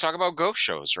 let's talk about ghost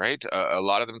shows, right? A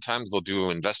lot of them times they'll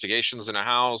do investigations in a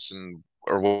house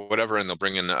or whatever, and they'll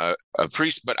bring in a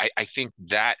priest. But I think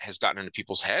that has gotten into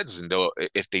people's heads, and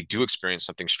if they do experience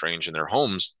something strange in their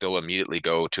homes, they'll immediately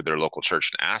go to their local church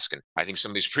and ask. And I think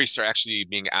some of these priests are actually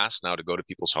being asked now to go to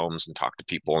people's homes and talk to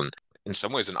people, and in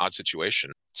some ways an odd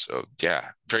situation. So yeah,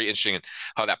 very interesting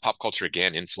how that pop culture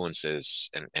again influences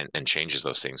and changes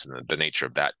those things and the nature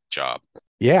of that job.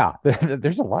 Yeah,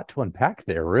 there's a lot to unpack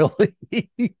there, really.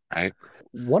 Right.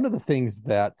 One of the things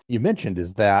that you mentioned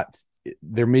is that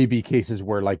there may be cases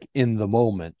where, like, in the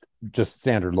moment, just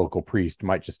standard local priest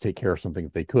might just take care of something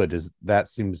if they could.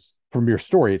 Seems from your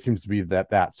story, it seems to be that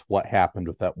that's what happened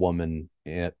with that woman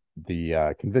at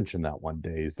the convention that one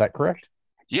day. Is that correct?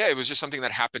 Yeah, it was just something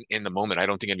that happened in the moment. I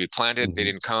don't think it'd be planned. Mm-hmm. They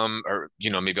didn't come, or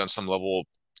maybe on some level,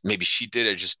 maybe she did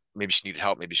it. Just maybe she needed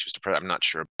help. Maybe she was depressed. I'm not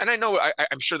sure. And I know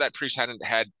I'm sure that priest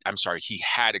he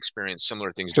had experienced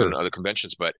similar things during other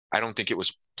conventions, but I don't think it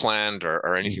was planned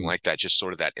or anything like that. Just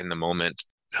sort of that in the moment.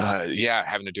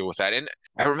 Having to deal with that. And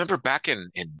I remember back in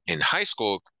high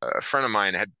school, a friend of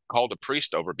mine had called a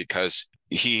priest over because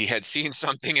he had seen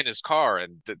something in his car,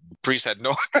 and the priest had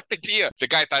no idea. The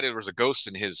guy thought it was a ghost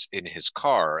in his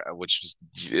car, which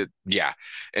was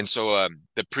And so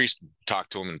the priest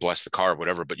talked to him and blessed the car or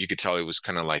whatever, but you could tell he was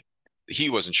kind of like, he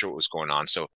wasn't sure what was going on.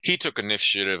 So he took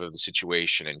initiative of the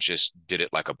situation and just did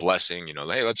it like a blessing,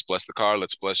 hey, let's bless the car.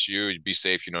 Let's bless you. Be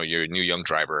safe. You're a new young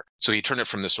driver. So he turned it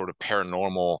from this sort of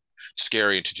paranormal,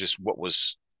 scary into just what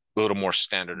was a little more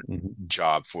standard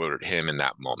job for him in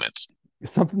that moment.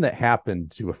 something that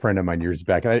happened to a friend of mine years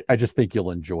back. I just think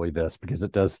you'll enjoy this because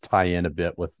it does tie in a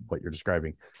bit with what you're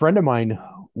describing. A friend of mine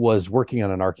was working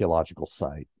on an archaeological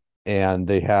site, and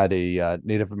they had a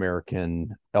Native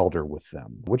American elder with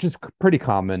them, which is pretty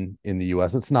common in the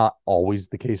US. It's not always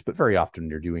the case, but very often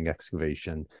when you're doing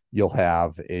excavation, you'll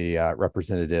have a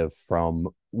representative from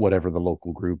whatever the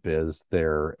local group is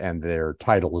there, and their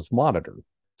title is monitor.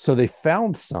 So they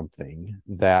found something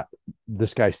that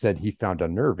this guy said he found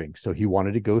unnerving. So he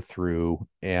wanted to go through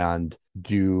and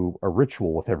do a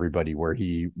ritual with everybody where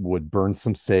he would burn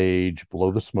some sage,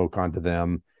 blow the smoke onto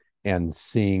them, and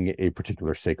sing a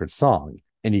particular sacred song.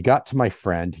 And he got to my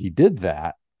friend, he did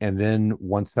that. And then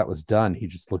once that was done, he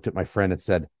just looked at my friend and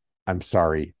said, "I'm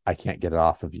sorry, I can't get it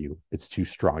off of you. It's too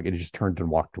strong." And he just turned and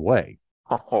walked away.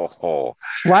 Oh,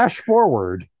 Flash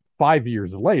forward 5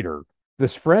 years later,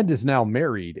 this friend is now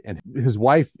married, and his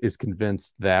wife is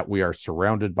convinced that we are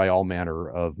surrounded by all manner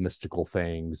of mystical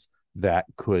things that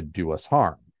could do us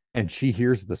harm. And she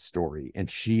hears the story, and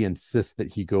she insists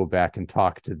that he go back and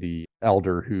talk to the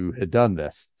elder who had done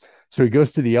this. So he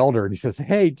goes to the elder and he says,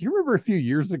 "Hey, do you remember a few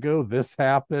years ago this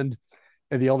happened?"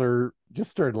 And the elder just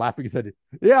started laughing and said,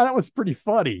 "Yeah, that was pretty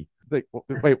funny." Like,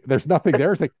 "Wait, there's nothing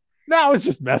there?" It's like, "No, I was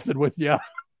just messing with you."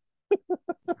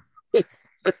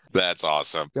 that's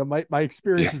awesome. Yeah, my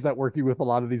experience is that working with a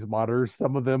lot of these modders,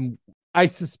 some of them, I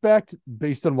suspect,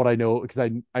 based on what I know, because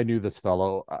I knew this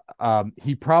fellow,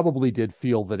 he probably did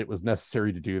feel that it was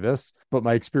necessary to do this. But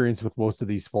my experience with most of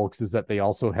these folks is that they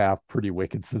also have pretty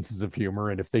wicked senses of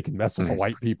humor, and if they can mess with the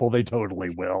white people, they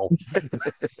totally will.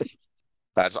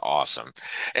 That's awesome.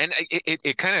 And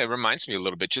it kind of reminds me a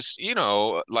little bit, just,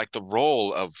 like the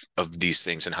role of these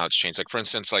things and how it's changed. Like, for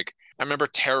instance, like I remember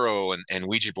tarot and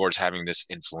Ouija boards having this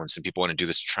influence, and people want to do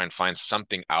this to try and find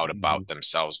something out about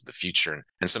themselves in the future.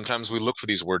 And sometimes we look for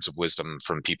these words of wisdom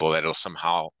from people that'll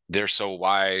somehow, they're so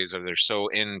wise or they're so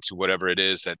into whatever it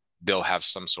is that they'll have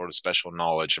some sort of special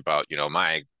knowledge about,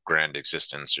 my grand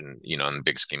existence and, in the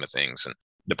big scheme of things. And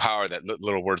the power that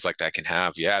little words like that can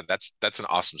have. Yeah, that's an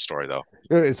awesome story, though.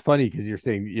 It's funny because you're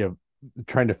saying,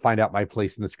 trying to find out my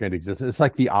place in this grand existence. It's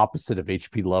like the opposite of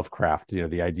H.P. Lovecraft,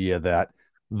 the idea that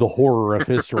the horror of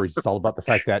his stories is all about the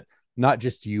fact that not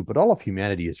just you, but all of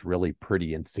humanity is really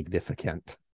pretty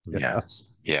insignificant.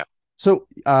 Yes. Yeah. So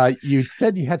you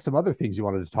said you had some other things you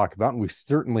wanted to talk about, and we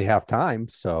certainly have time.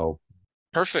 So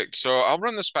Perfect. So I'll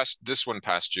run this one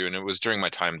past you, and it was during my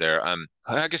time there.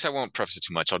 I guess I won't preface it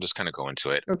too much. I'll just kind of go into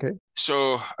it. okay.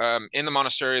 So, in the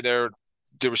monastery there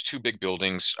was two big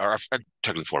buildings, or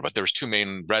technically four, but there was two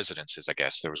main residences, I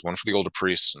guess. There was one for the older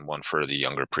priests and one for the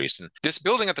younger priests. And this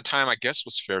building at the time, I guess,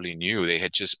 was fairly new. They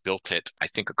had just built it, I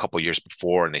think, a couple years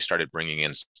before, and they started bringing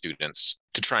in students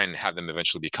to try and have them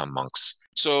eventually become monks.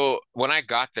 So when I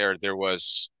got there, there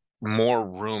was more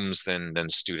rooms than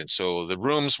students. So the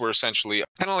rooms were essentially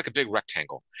kind of like a big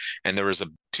rectangle, and there was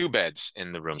two beds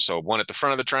in the room. So one at the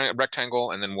front of the rectangle,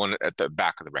 and then one at the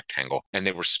back of the rectangle, and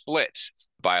they were split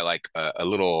by like a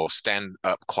little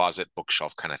stand-up closet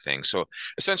bookshelf kind of thing. So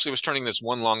essentially, it was turning this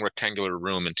one long rectangular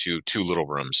room into two little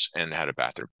rooms and had a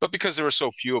bathroom. But because there were so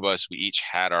few of us, we each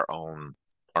had our own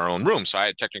room. So I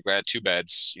had two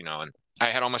beds, and I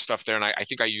had all my stuff there, and I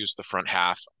think I used the front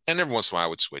half. And every once in a while I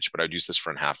would switch, but I'd use this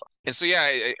front half. And so, yeah,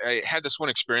 I had this one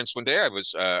experience one day.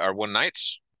 Or one night.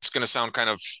 It's going to sound kind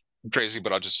of crazy,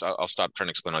 but I'll stop trying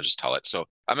to explain. I'll just tell it. So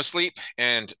I'm asleep,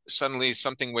 and suddenly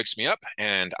something wakes me up,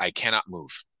 and I cannot move.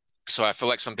 So I feel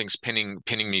like something's pinning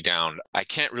me down. I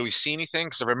can't really see anything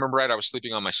because if I remember right, I was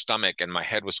sleeping on my stomach and my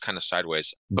head was kind of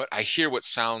sideways. But I hear what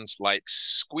sounds like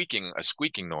a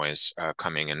squeaking noise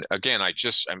coming. And again,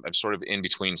 I'm sort of in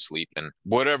between sleep and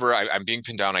whatever. I'm being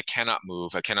pinned down. I cannot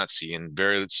move. I cannot see. And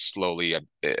very slowly,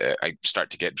 I start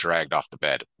to get dragged off the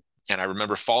bed. And I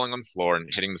remember falling on the floor and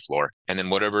hitting the floor. And then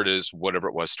whatever it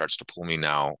was, starts to pull me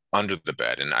now under the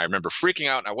bed. And I remember freaking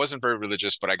out. I wasn't very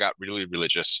religious, but I got really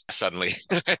religious suddenly.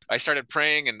 I started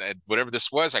praying, and whatever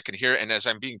this was, I could hear it. And as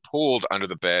I'm being pulled under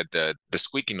the bed, the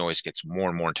squeaking noise gets more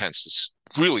and more intense. It's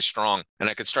really strong. And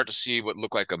I could start to see what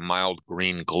looked like a mild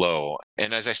green glow.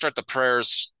 And as I start the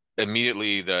prayers,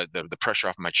 immediately the pressure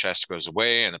off my chest goes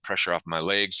away, and the pressure off my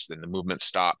legs, then the movement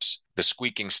stops, the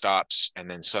squeaking stops, and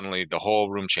then suddenly the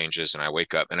whole room changes, and I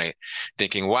wake up and I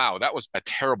thinking, wow, that was a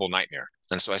terrible nightmare.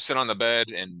 And so I sit on the bed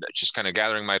and just kind of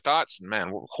gathering my thoughts, and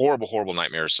man, horrible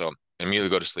nightmare. So I immediately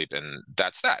go to sleep, and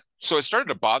that's that. So it started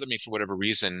to bother me for whatever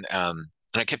reason. And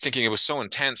I kept thinking it was so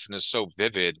intense and it was so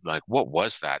vivid. Like, what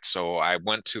was that? So I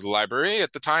went to the library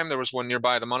at the time. There was one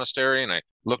nearby the monastery, and I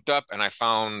looked up and I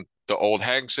found the old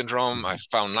hag syndrome. I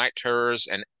found night terrors,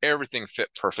 and everything fit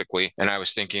perfectly. And I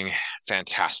was thinking,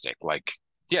 fantastic. Like,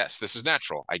 yes, this is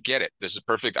natural. I get it. This is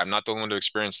perfect. I'm not the only one to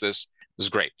experience this. This is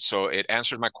great. So it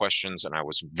answered my questions, and I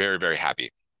was very, very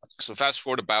happy. So fast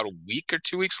forward about a week or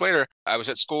 2 weeks later, I was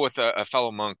at school with a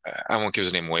fellow monk. I won't give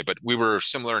his name away, but we were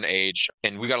similar in age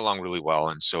and we got along really well.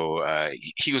 And so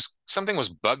something was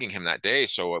bugging him that day.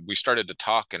 So we started to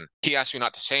talk and he asked me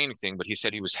not to say anything, but he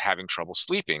said he was having trouble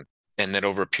sleeping. And that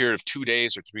over a period of 2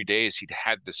 days or 3 days, he'd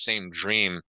had the same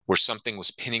dream where something was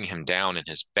pinning him down in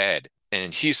his bed.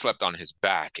 And he slept on his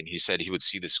back, and he said he would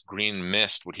see this green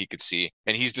mist, what he could see.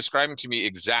 And he's describing to me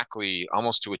exactly,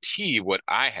 almost to a T, what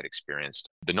I had experienced.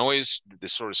 The noise,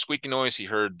 this sort of squeaky noise, he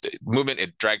heard the movement,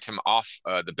 it dragged him off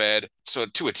the bed. So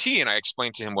to a T, and I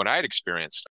explained to him what I had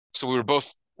experienced. So we were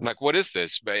both like, what is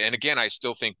this? And again, I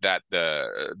still think that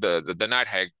the night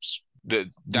hags,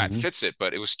 that fits it,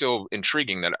 but it was still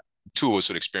intriguing that two of us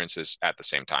would experience this at the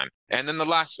same time. And then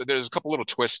there's a couple little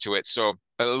twists to it. So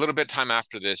a little bit of time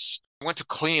after this, I went to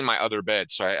clean my other bed.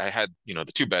 So I had, the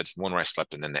two beds, the one where I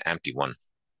slept and then the empty one.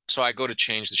 So I go to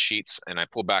change the sheets and I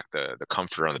pull back the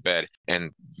comforter on the bed,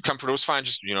 and the comforter was fine.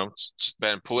 Just,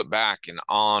 then pull it back, and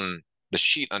on the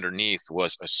sheet underneath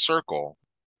was a circle,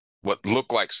 what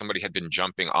looked like somebody had been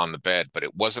jumping on the bed, but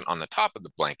it wasn't on the top of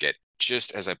the blanket,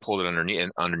 just as I pulled it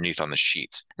underneath on the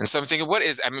sheets. And so I'm thinking,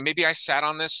 maybe I sat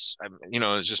on this,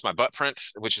 it's just my butt print,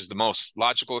 which is the most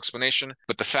logical explanation.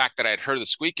 But the fact that I had heard the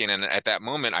squeaking, and at that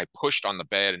moment I pushed on the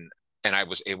bed and I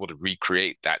was able to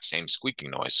recreate that same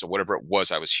squeaking noise. So whatever it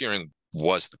was I was hearing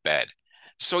was the bed.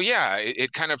 So yeah,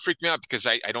 it kind of freaked me out because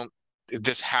I don't,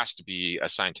 this has to be a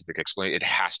scientific explanation. It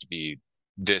has to be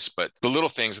this, but the little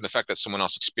things and the fact that someone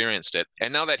else experienced it.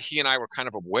 And now that he and I were kind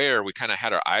of aware, we kind of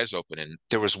had our eyes open. And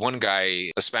there was one guy,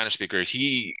 a Spanish speaker,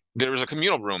 there was a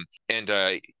communal room, and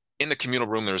in the communal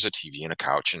room, there was a TV and a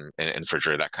couch and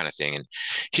refrigerator, that kind of thing. And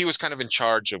he was kind of in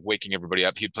charge of waking everybody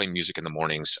up. He'd play music in the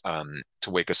mornings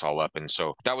to wake us all up. And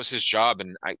so that was his job.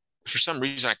 And for some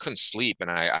reason, I couldn't sleep.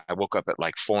 And I woke up at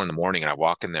like 4 a.m. and I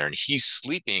walk in there and he's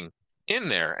sleeping in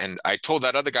there. And I told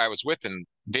that other guy I was with, and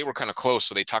they were kind of close.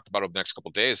 So they talked about it over the next couple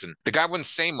of days. And the guy wouldn't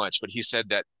say much, but he said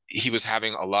that he was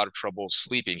having a lot of trouble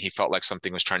sleeping. He felt like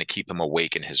something was trying to keep him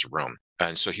awake in his room.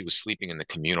 And so he was sleeping in the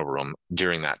communal room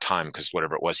during that time because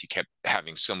whatever it was, he kept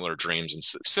having similar dreams and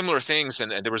similar things.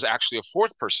 And there was actually a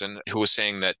fourth person who was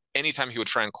saying that anytime he would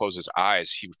try and close his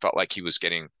eyes, he felt like he was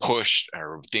getting pushed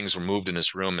or things were moved in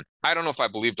his room. And I don't know if I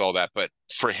believed all that, but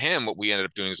for him, what we ended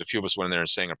up doing is a few of us went in there and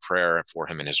saying a prayer for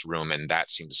him in his room, and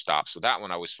that seemed to stop. So that one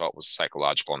I always felt was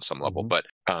psychological on some level. But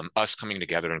us coming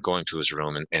together and going to his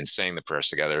room and saying the prayers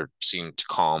together seemed to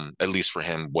calm, at least for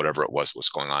him, whatever it was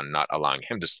going on, not allowing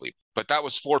him to sleep. But that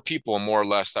was 4 people, more or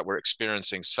less, that were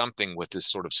experiencing something with this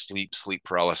sort of sleep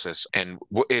paralysis. And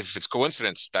if it's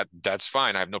coincidence, that's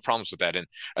fine. I have no problems with that. And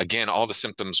again, all the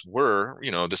symptoms were,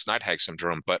 this night hag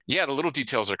syndrome. But yeah, the little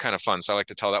details are kind of fun. So I like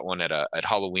to tell that one at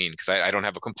Halloween because I don't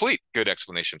have a complete good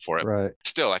explanation for it. Right.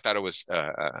 Still, I thought it was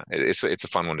it's a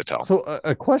fun one to tell. So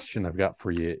a question I've got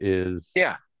for you is,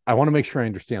 I want to make sure I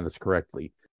understand this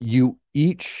correctly. You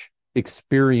each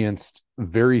experienced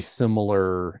very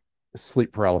similar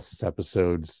sleep paralysis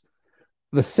episodes.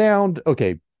 The sound,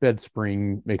 okay, bed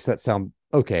spring makes that sound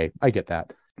okay. I get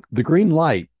that. The green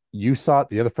light, you saw it,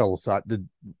 the other fellow saw it. Did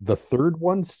the third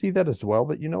one see that as well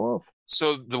that you know of?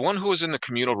 So the one who was in the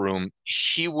communal room,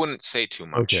 he wouldn't say too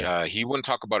much. Okay. He wouldn't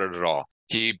talk about it at all.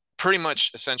 He pretty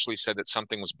much essentially said that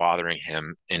something was bothering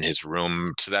him in his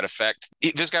room to that effect.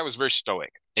 This guy was very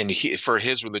stoic. And for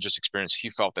his religious experience, he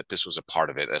felt that this was a part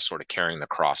of it, as sort of carrying the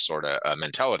cross sort of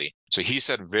mentality. So he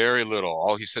said very little.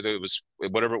 All he said, it was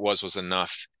whatever it was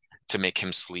enough to make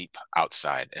him sleep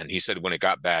outside. And he said when it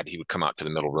got bad, he would come out to the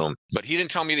middle room. But he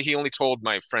didn't tell me that. He only told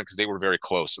my friend because they were very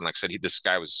close. And like I said, this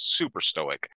guy was super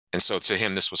stoic. And so to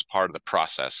him, this was part of the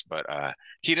process. But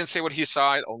he didn't say what he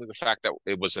saw, only the fact that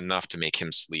it was enough to make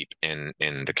him sleep in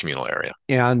the communal area.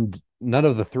 And none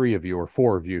of the 3 of you, or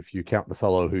 4 of you, if you count the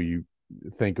fellow who you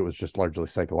think it was just largely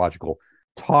psychological,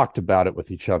 talked about it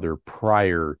with each other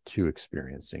prior to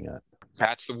experiencing it.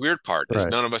 That's the weird part, is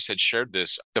none of us had shared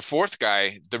this. The 4th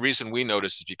guy, the reason we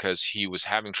noticed is because he was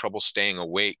having trouble staying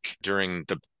awake during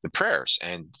the prayers.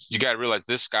 And you got to realize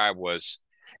this guy was,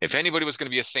 if anybody was going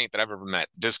to be a saint that I've ever met,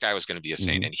 this guy was going to be a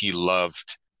saint. And he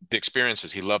loved the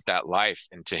experiences. He loved that life.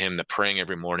 And to him, the praying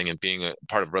every morning and being a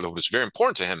part of brotherhood was very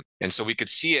important to him. And so we could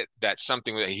see it, that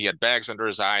something that he had bags under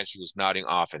his eyes, he was nodding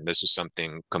off, and this was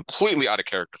something completely out of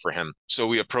character for him. So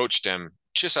we approached him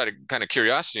just out of kind of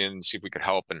curiosity and see if we could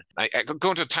help. And I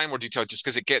go into a tiny more detail just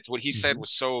because what he said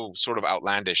was so sort of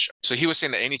outlandish. So he was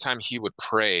saying that anytime he would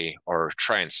pray or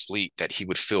try and sleep, that he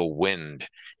would feel wind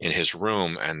in his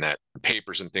room and that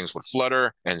papers and things would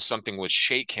flutter and something would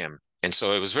shake him. And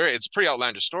so it's a pretty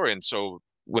outlandish story. And so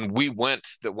when we went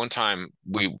the one time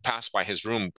we passed by his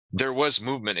room, there was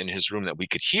movement in his room that we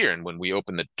could hear. And when we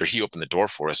opened or he opened the door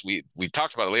for us, we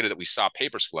talked about it later that we saw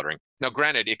papers fluttering. Now,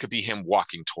 granted, it could be him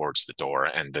walking towards the door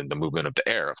and then the movement of the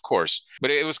air, of course,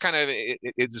 but it was kind of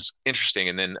it's interesting.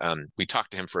 And then we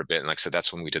talked to him for a bit, and like I said,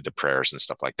 that's when we did the prayers and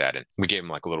stuff like that. And we gave him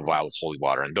like a little vial of holy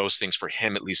water, and those things for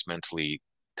him, at least mentally,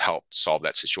 helped solve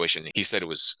that situation. He said it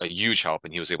was a huge help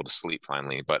and he was able to sleep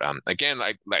finally. But again,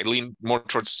 I lean more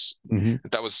towards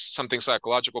that was something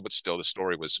psychological, but still the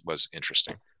story was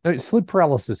interesting. I mean, sleep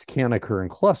paralysis can occur in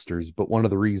clusters, but one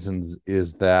of the reasons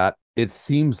is that it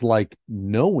seems like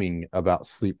knowing about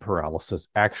sleep paralysis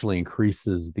actually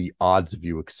increases the odds of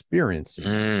you experiencing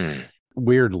it.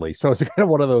 Weirdly. So it's kind of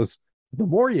one of those, the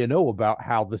more you know about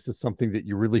how this is something that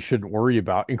you really shouldn't worry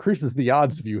about, increases the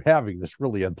odds of you having this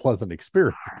really unpleasant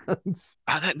experience.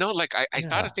 No, like I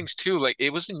thought of things too. Like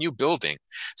it was a new building.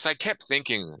 So I kept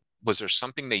thinking, was there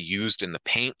something they used in the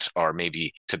paint or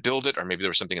maybe to build it, or maybe there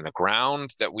was something in the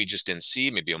ground that we just didn't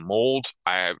see, maybe a mold?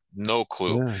 I have no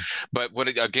clue. Yeah. But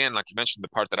again, like you mentioned, the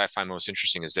part that I find most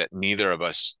interesting is that neither of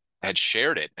us had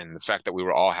shared it, and the fact that we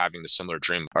were all having the similar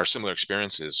dream, our similar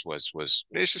experiences was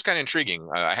it's just kind of intriguing.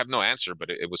 I have no answer, but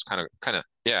it was kind of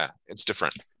yeah, it's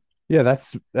different. Yeah,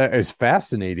 that is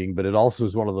fascinating, but it also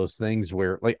is one of those things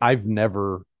where, like, I've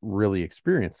never really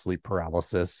experienced sleep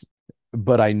paralysis,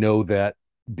 but I know that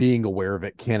being aware of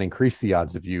it can increase the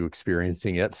odds of you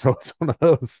experiencing it. So it's one of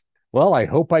those, well, I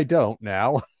hope I don't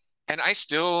now. And I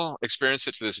still experience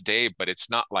it to this day, but it's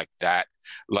not like that.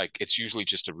 Like it's usually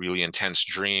just a really intense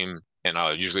dream, and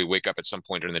I'll usually wake up at some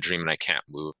point during the dream and I can't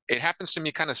move. It happens to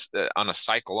me kind of on a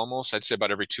cycle almost. I'd say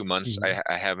about every 2 months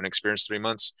I have an experience, 3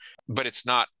 months, but it's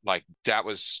not like that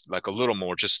was like a little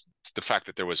more just the fact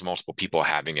that there was multiple people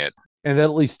having it. And that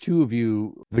at least two of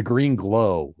you, the green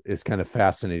glow is kind of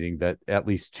fascinating that at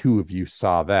least two of you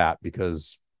saw that,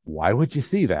 because why would you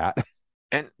see that?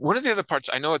 And one of the other parts,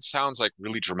 I know it sounds like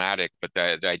really dramatic, but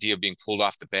the idea of being pulled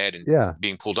off the bed and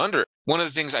being pulled under. One of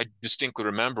the things I distinctly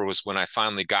remember was when I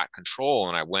finally got control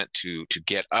and I went to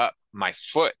get up, my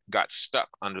foot got stuck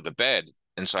under the bed.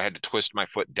 And so I had to twist my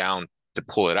foot down to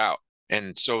pull it out.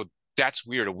 And so that's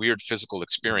weird, a weird physical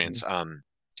experience.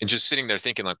 And just sitting there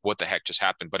thinking like, what the heck just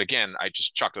happened? But again, I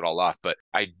just chalked it all off. But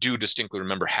I do distinctly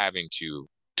remember having to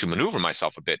maneuver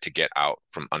myself a bit to get out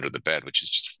from under the bed, which is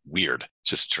just weird. It's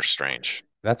just strange.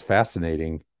 That's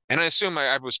fascinating. And I assume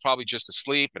I was probably just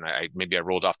asleep, and maybe I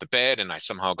rolled off the bed and I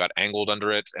somehow got angled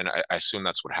under it. And I assume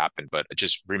that's what happened. But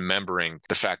just remembering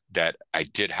the fact that I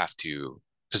did have to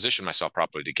position myself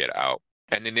properly to get out.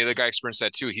 And then the other guy experienced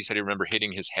that too. He said he remembered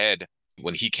hitting his head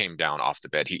when he came down off the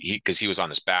bed. Because he was on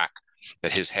his back,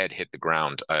 that his head hit the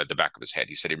ground, the back of his head.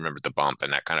 He said he remembered the bump,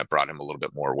 and that kind of brought him a little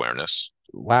bit more awareness.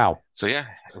 Wow. So yeah,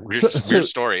 weird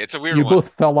story. It's a weird one. You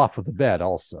both fell off of the bed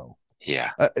also.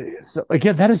 Yeah. So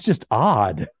again, that is just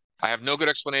odd. I have no good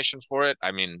explanation for it.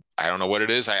 I mean, I don't know what it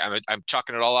is. I'm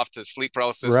chalking it all off to sleep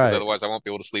paralysis, because otherwise I won't be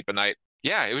able to sleep at night.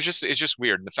 Yeah, it's just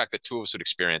weird. And the fact that two of us would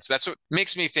experience, that's what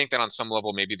makes me think that on some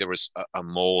level, maybe there was a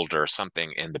mold or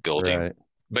something in the building. Right.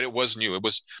 But it was new.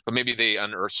 But maybe they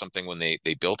unearthed something when they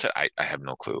built it. I have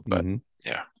no clue. But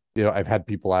yeah. You know, I've had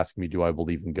people ask me, do I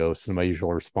believe in ghosts? And my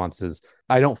usual response is,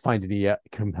 I don't find any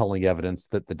compelling evidence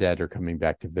that the dead are coming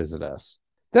back to visit us.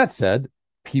 That said,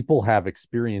 people have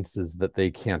experiences that they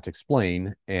can't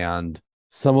explain, and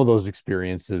some of those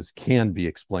experiences can be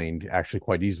explained actually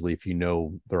quite easily if you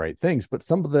know the right things, but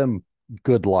some of them,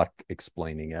 good luck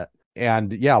explaining it.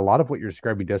 And yeah, a lot of what you're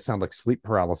describing does sound like sleep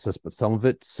paralysis, but some of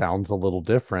it sounds a little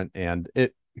different, and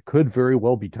it could very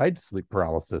well be tied to sleep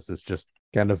paralysis. It's just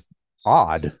kind of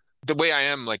odd. The way I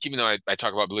am, like, even though I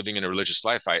talk about living in a religious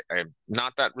life, I'm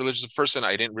not that religious person.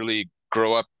 I didn't really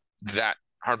grow up that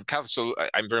hard Catholic, so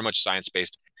I'm very much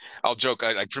science-based. I'll joke,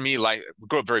 like for me, life, we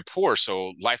grew up very poor,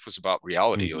 so life was about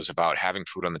reality. It was about having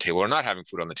food on the table or not having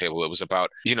food on the table. It was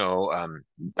about,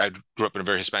 I grew up in a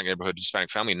very Hispanic neighborhood, Hispanic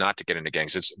family, not to get into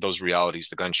gangs. It's those realities,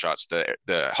 the gunshots,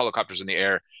 the helicopters in the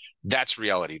air. That's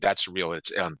reality. That's real.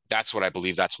 It's that's what I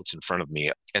believe. That's what's in front of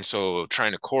me. And so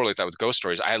trying to correlate that with ghost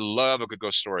stories, I love a good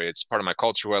ghost story. It's part of my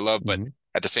culture who I love, but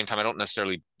at the same time, I don't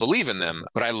necessarily believe in them,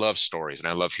 but I love stories and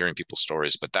I love hearing people's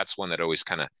stories. But that's one that always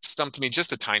kind of stumped me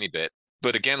just a tiny bit.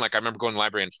 But again, like I remember going to the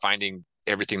library and finding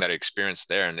everything that I experienced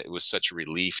there, and it was such a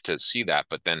relief to see that.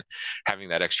 But then having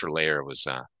that extra layer was,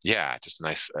 just a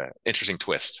nice, interesting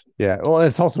twist. Yeah, well,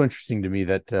 it's also interesting to me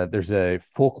that there's a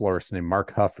folklorist named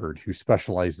Mark Hufford who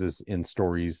specializes in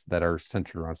stories that are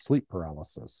centered around sleep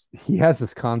paralysis. He has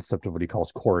this concept of what he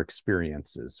calls core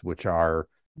experiences, which are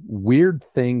weird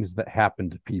things that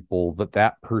happen to people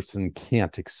that person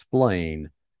can't explain,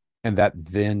 and that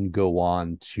then go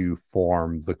on to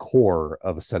form the core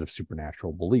of a set of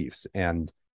supernatural beliefs.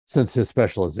 And since his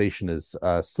specialization is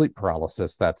sleep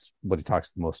paralysis, that's what he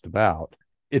talks the most about.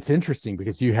 It's interesting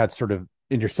because you had sort of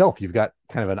in yourself, you've got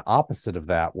kind of an opposite of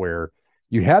that, where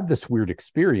you had this weird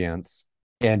experience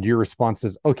and your response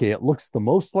is, okay, it looks the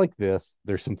most like this.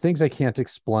 There's some things I can't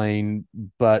explain,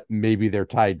 but maybe they're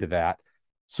tied to that.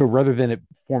 So rather than it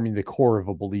forming the core of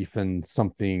a belief in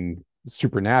something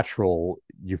supernatural,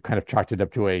 you've kind of chalked it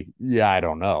up to yeah, I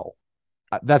don't know.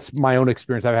 That's my own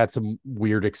experience. I've had some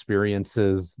weird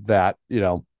experiences that,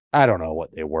 I don't know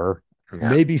what they were. Yeah.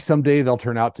 Maybe someday they'll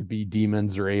turn out to be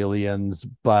demons or aliens,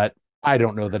 but I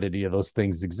don't know that any of those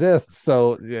things exist.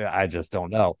 So yeah, I just don't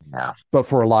know. Yeah. But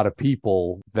for a lot of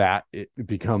people, that it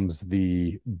becomes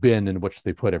the bin in which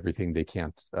they put everything they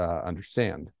can't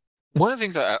understand. One of the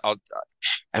things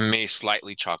I may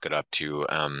slightly chalk it up to,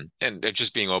 and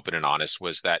just being open and honest,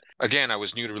 was that, again, I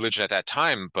was new to religion at that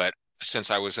time, but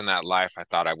since I was in that life, I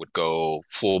thought I would go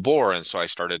full bore. And so I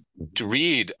started to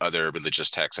read other religious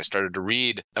texts. I started to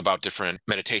read about different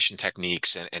meditation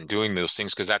techniques and doing those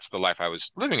things because that's the life I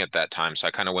was living at that time. So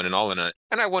I kind of went in all in it.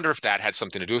 And I wonder if that had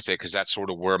something to do with it, because that's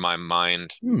sort of where my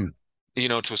mind, to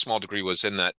a small degree was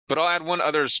in that. But I'll add one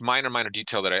other minor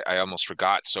detail that I almost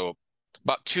forgot. So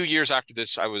about 2 years after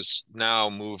this, I was now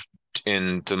moved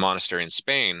into the monastery in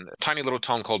Spain, a tiny little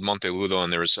town called Monteludo,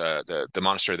 and there was the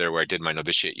monastery there where I did my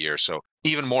novitiate year. So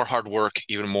even more hard work,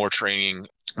 even more training,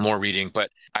 more reading. But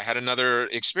I had another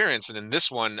experience, and in this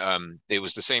one, it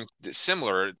was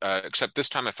similar, except this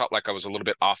time I felt like I was a little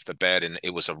bit off the bed, and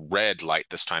it was a red light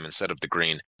this time instead of the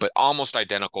green, but almost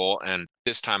identical. And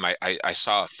this time I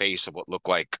saw a face of what looked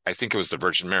like, I think it was the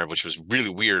Virgin Mary, which was really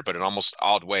weird, but in almost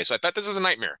odd way. So I thought, this is a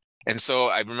nightmare. And so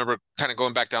I remember kind of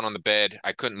going back down on the bed.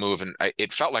 I couldn't move, and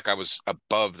it felt like I was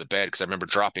above the bed because I remember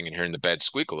dropping and hearing the bed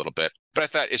squeak a little bit. But I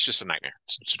thought, it's just a nightmare.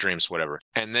 It's dreams, whatever.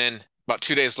 And then about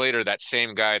 2 days later, that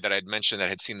same guy that I'd mentioned that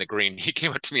had seen the green, he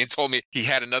came up to me and told me he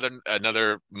had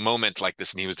another moment like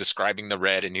this, and he was describing the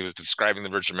red, and he was describing the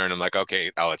Virgin Mary. And I'm like,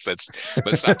 okay, Alex, let's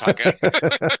stop talking.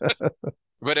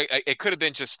 But it could have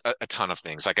been just a ton of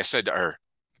things. Like I said,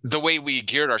 the way we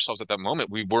geared ourselves at that moment,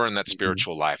 we were in that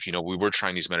spiritual life. We were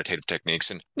trying these meditative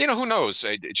techniques, and who knows?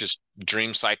 Just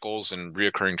dream cycles and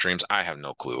reoccurring dreams. I have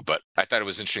no clue, but I thought it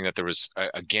was interesting that there was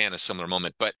again a similar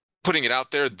moment. But putting it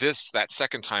out there, that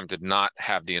second time did not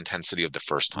have the intensity of the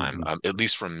first time. At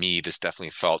least for me, this definitely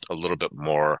felt a little bit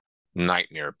more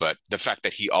nightmare. But the fact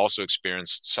that he also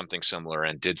experienced something similar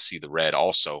and did see the red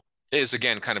also is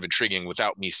again kind of intriguing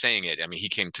without me saying it. I mean, he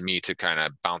came to me to kind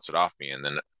of bounce it off me, and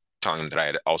then telling him that I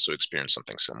had also experienced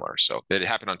something similar. So it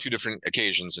happened on 2 different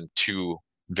occasions in 2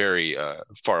 very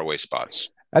far away spots.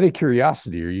 Out of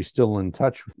curiosity, are you still in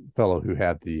touch with a fellow who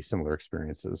had the similar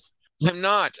experiences? I'm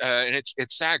not, and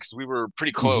it's sad because we were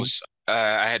pretty close.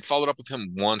 I had followed up with him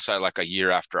once, like a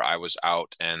year after I was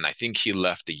out, and I think he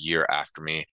left a year after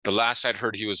me. The last I'd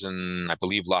heard, he was in, I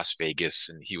believe, Las Vegas,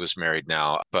 and he was married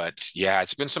now. But yeah,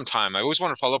 it's been some time. I always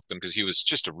wanted to follow up with him because he was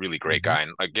just a really great guy.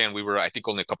 And again, we were, I think,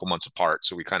 only a couple months apart,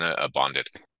 so we kind of bonded.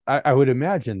 I would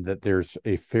imagine that there's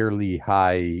a fairly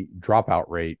high dropout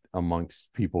rate amongst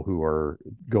people who are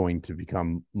going to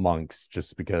become monks,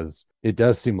 just because it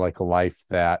does seem like a life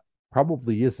that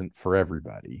probably isn't for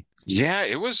everybody. Yeah,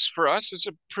 it was for us. It's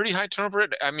a pretty high turnover.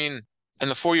 I mean, in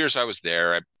the 4 years I was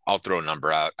there, I'll throw a number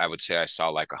out. I would say I saw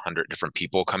like 100 different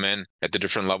people come in at the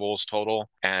different levels total.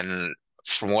 And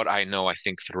from what I know, I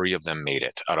think 3 of them made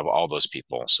it out of all those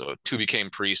people. So 2 became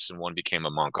priests and 1 became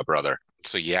a monk, a brother.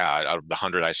 So yeah, out of the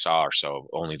 100 I saw or so,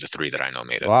 only the 3 that I know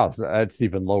made it. Wow, so that's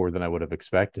even lower than I would have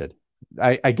expected.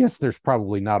 I guess there's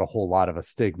probably not a whole lot of a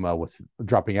stigma with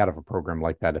dropping out of a program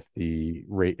like that if the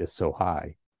rate is so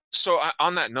high. So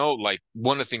on that note, like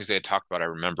one of the things they had talked about, I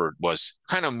remembered, was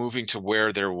kind of moving to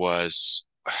where there was,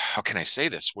 how can I say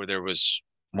this, where there was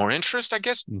more interest, I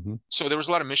guess. So there was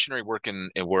a lot of missionary work in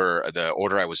where the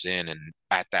order I was in, and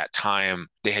at that time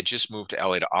they had just moved to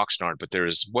LA to Oxnard, but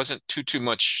wasn't too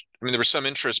much. I mean, there was some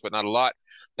interest, but not a lot.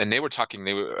 And they were talking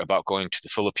about going to the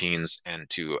Philippines and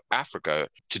to Africa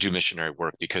to do missionary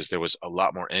work because there was a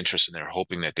lot more interest, and they were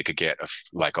hoping that they could get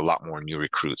a lot more new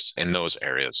recruits in those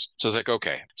areas. So I was like,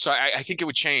 okay. So I think it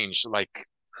would change, like,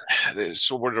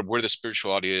 so where the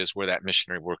spirituality is, where that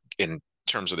missionary work in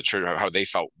terms of the church, how they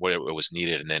felt what it was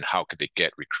needed, and then how could they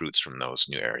get recruits from those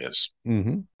new areas.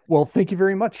 Well, thank you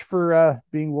very much for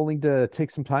being willing to take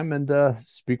some time and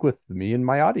speak with me and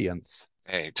my audience.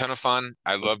 Hey, ton of fun.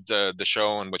 I loved the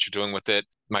show and what you're doing with it.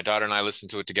 My daughter and I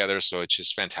listened to it together, so it's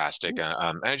just fantastic.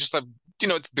 And I just love,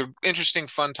 the interesting,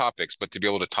 fun topics, but to be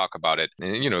able to talk about it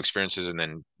and, experiences and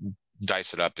then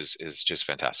dice it up is just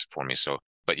fantastic for me. So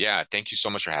But yeah, thank you so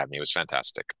much for having me. It was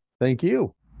fantastic. Thank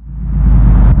you.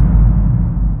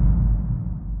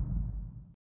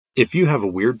 If you have a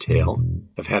weird tale,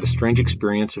 have had a strange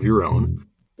experience of your own,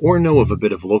 or know of a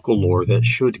bit of local lore that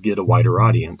should get a wider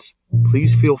audience,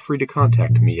 please feel free to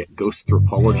contact me at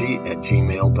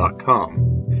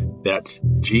ghostthropology@gmail.com. That's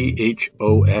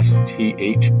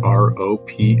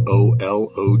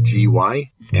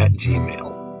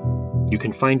GHOSTHROPOLOGY@gmail. You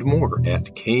can find more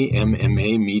at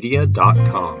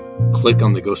kmmamedia.com. Click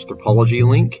on the Ghostthropology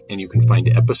link and you can find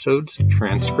episodes,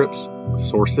 transcripts,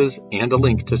 sources, and a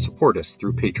link to support us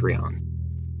through Patreon.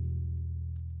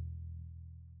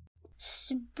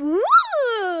 Spooky.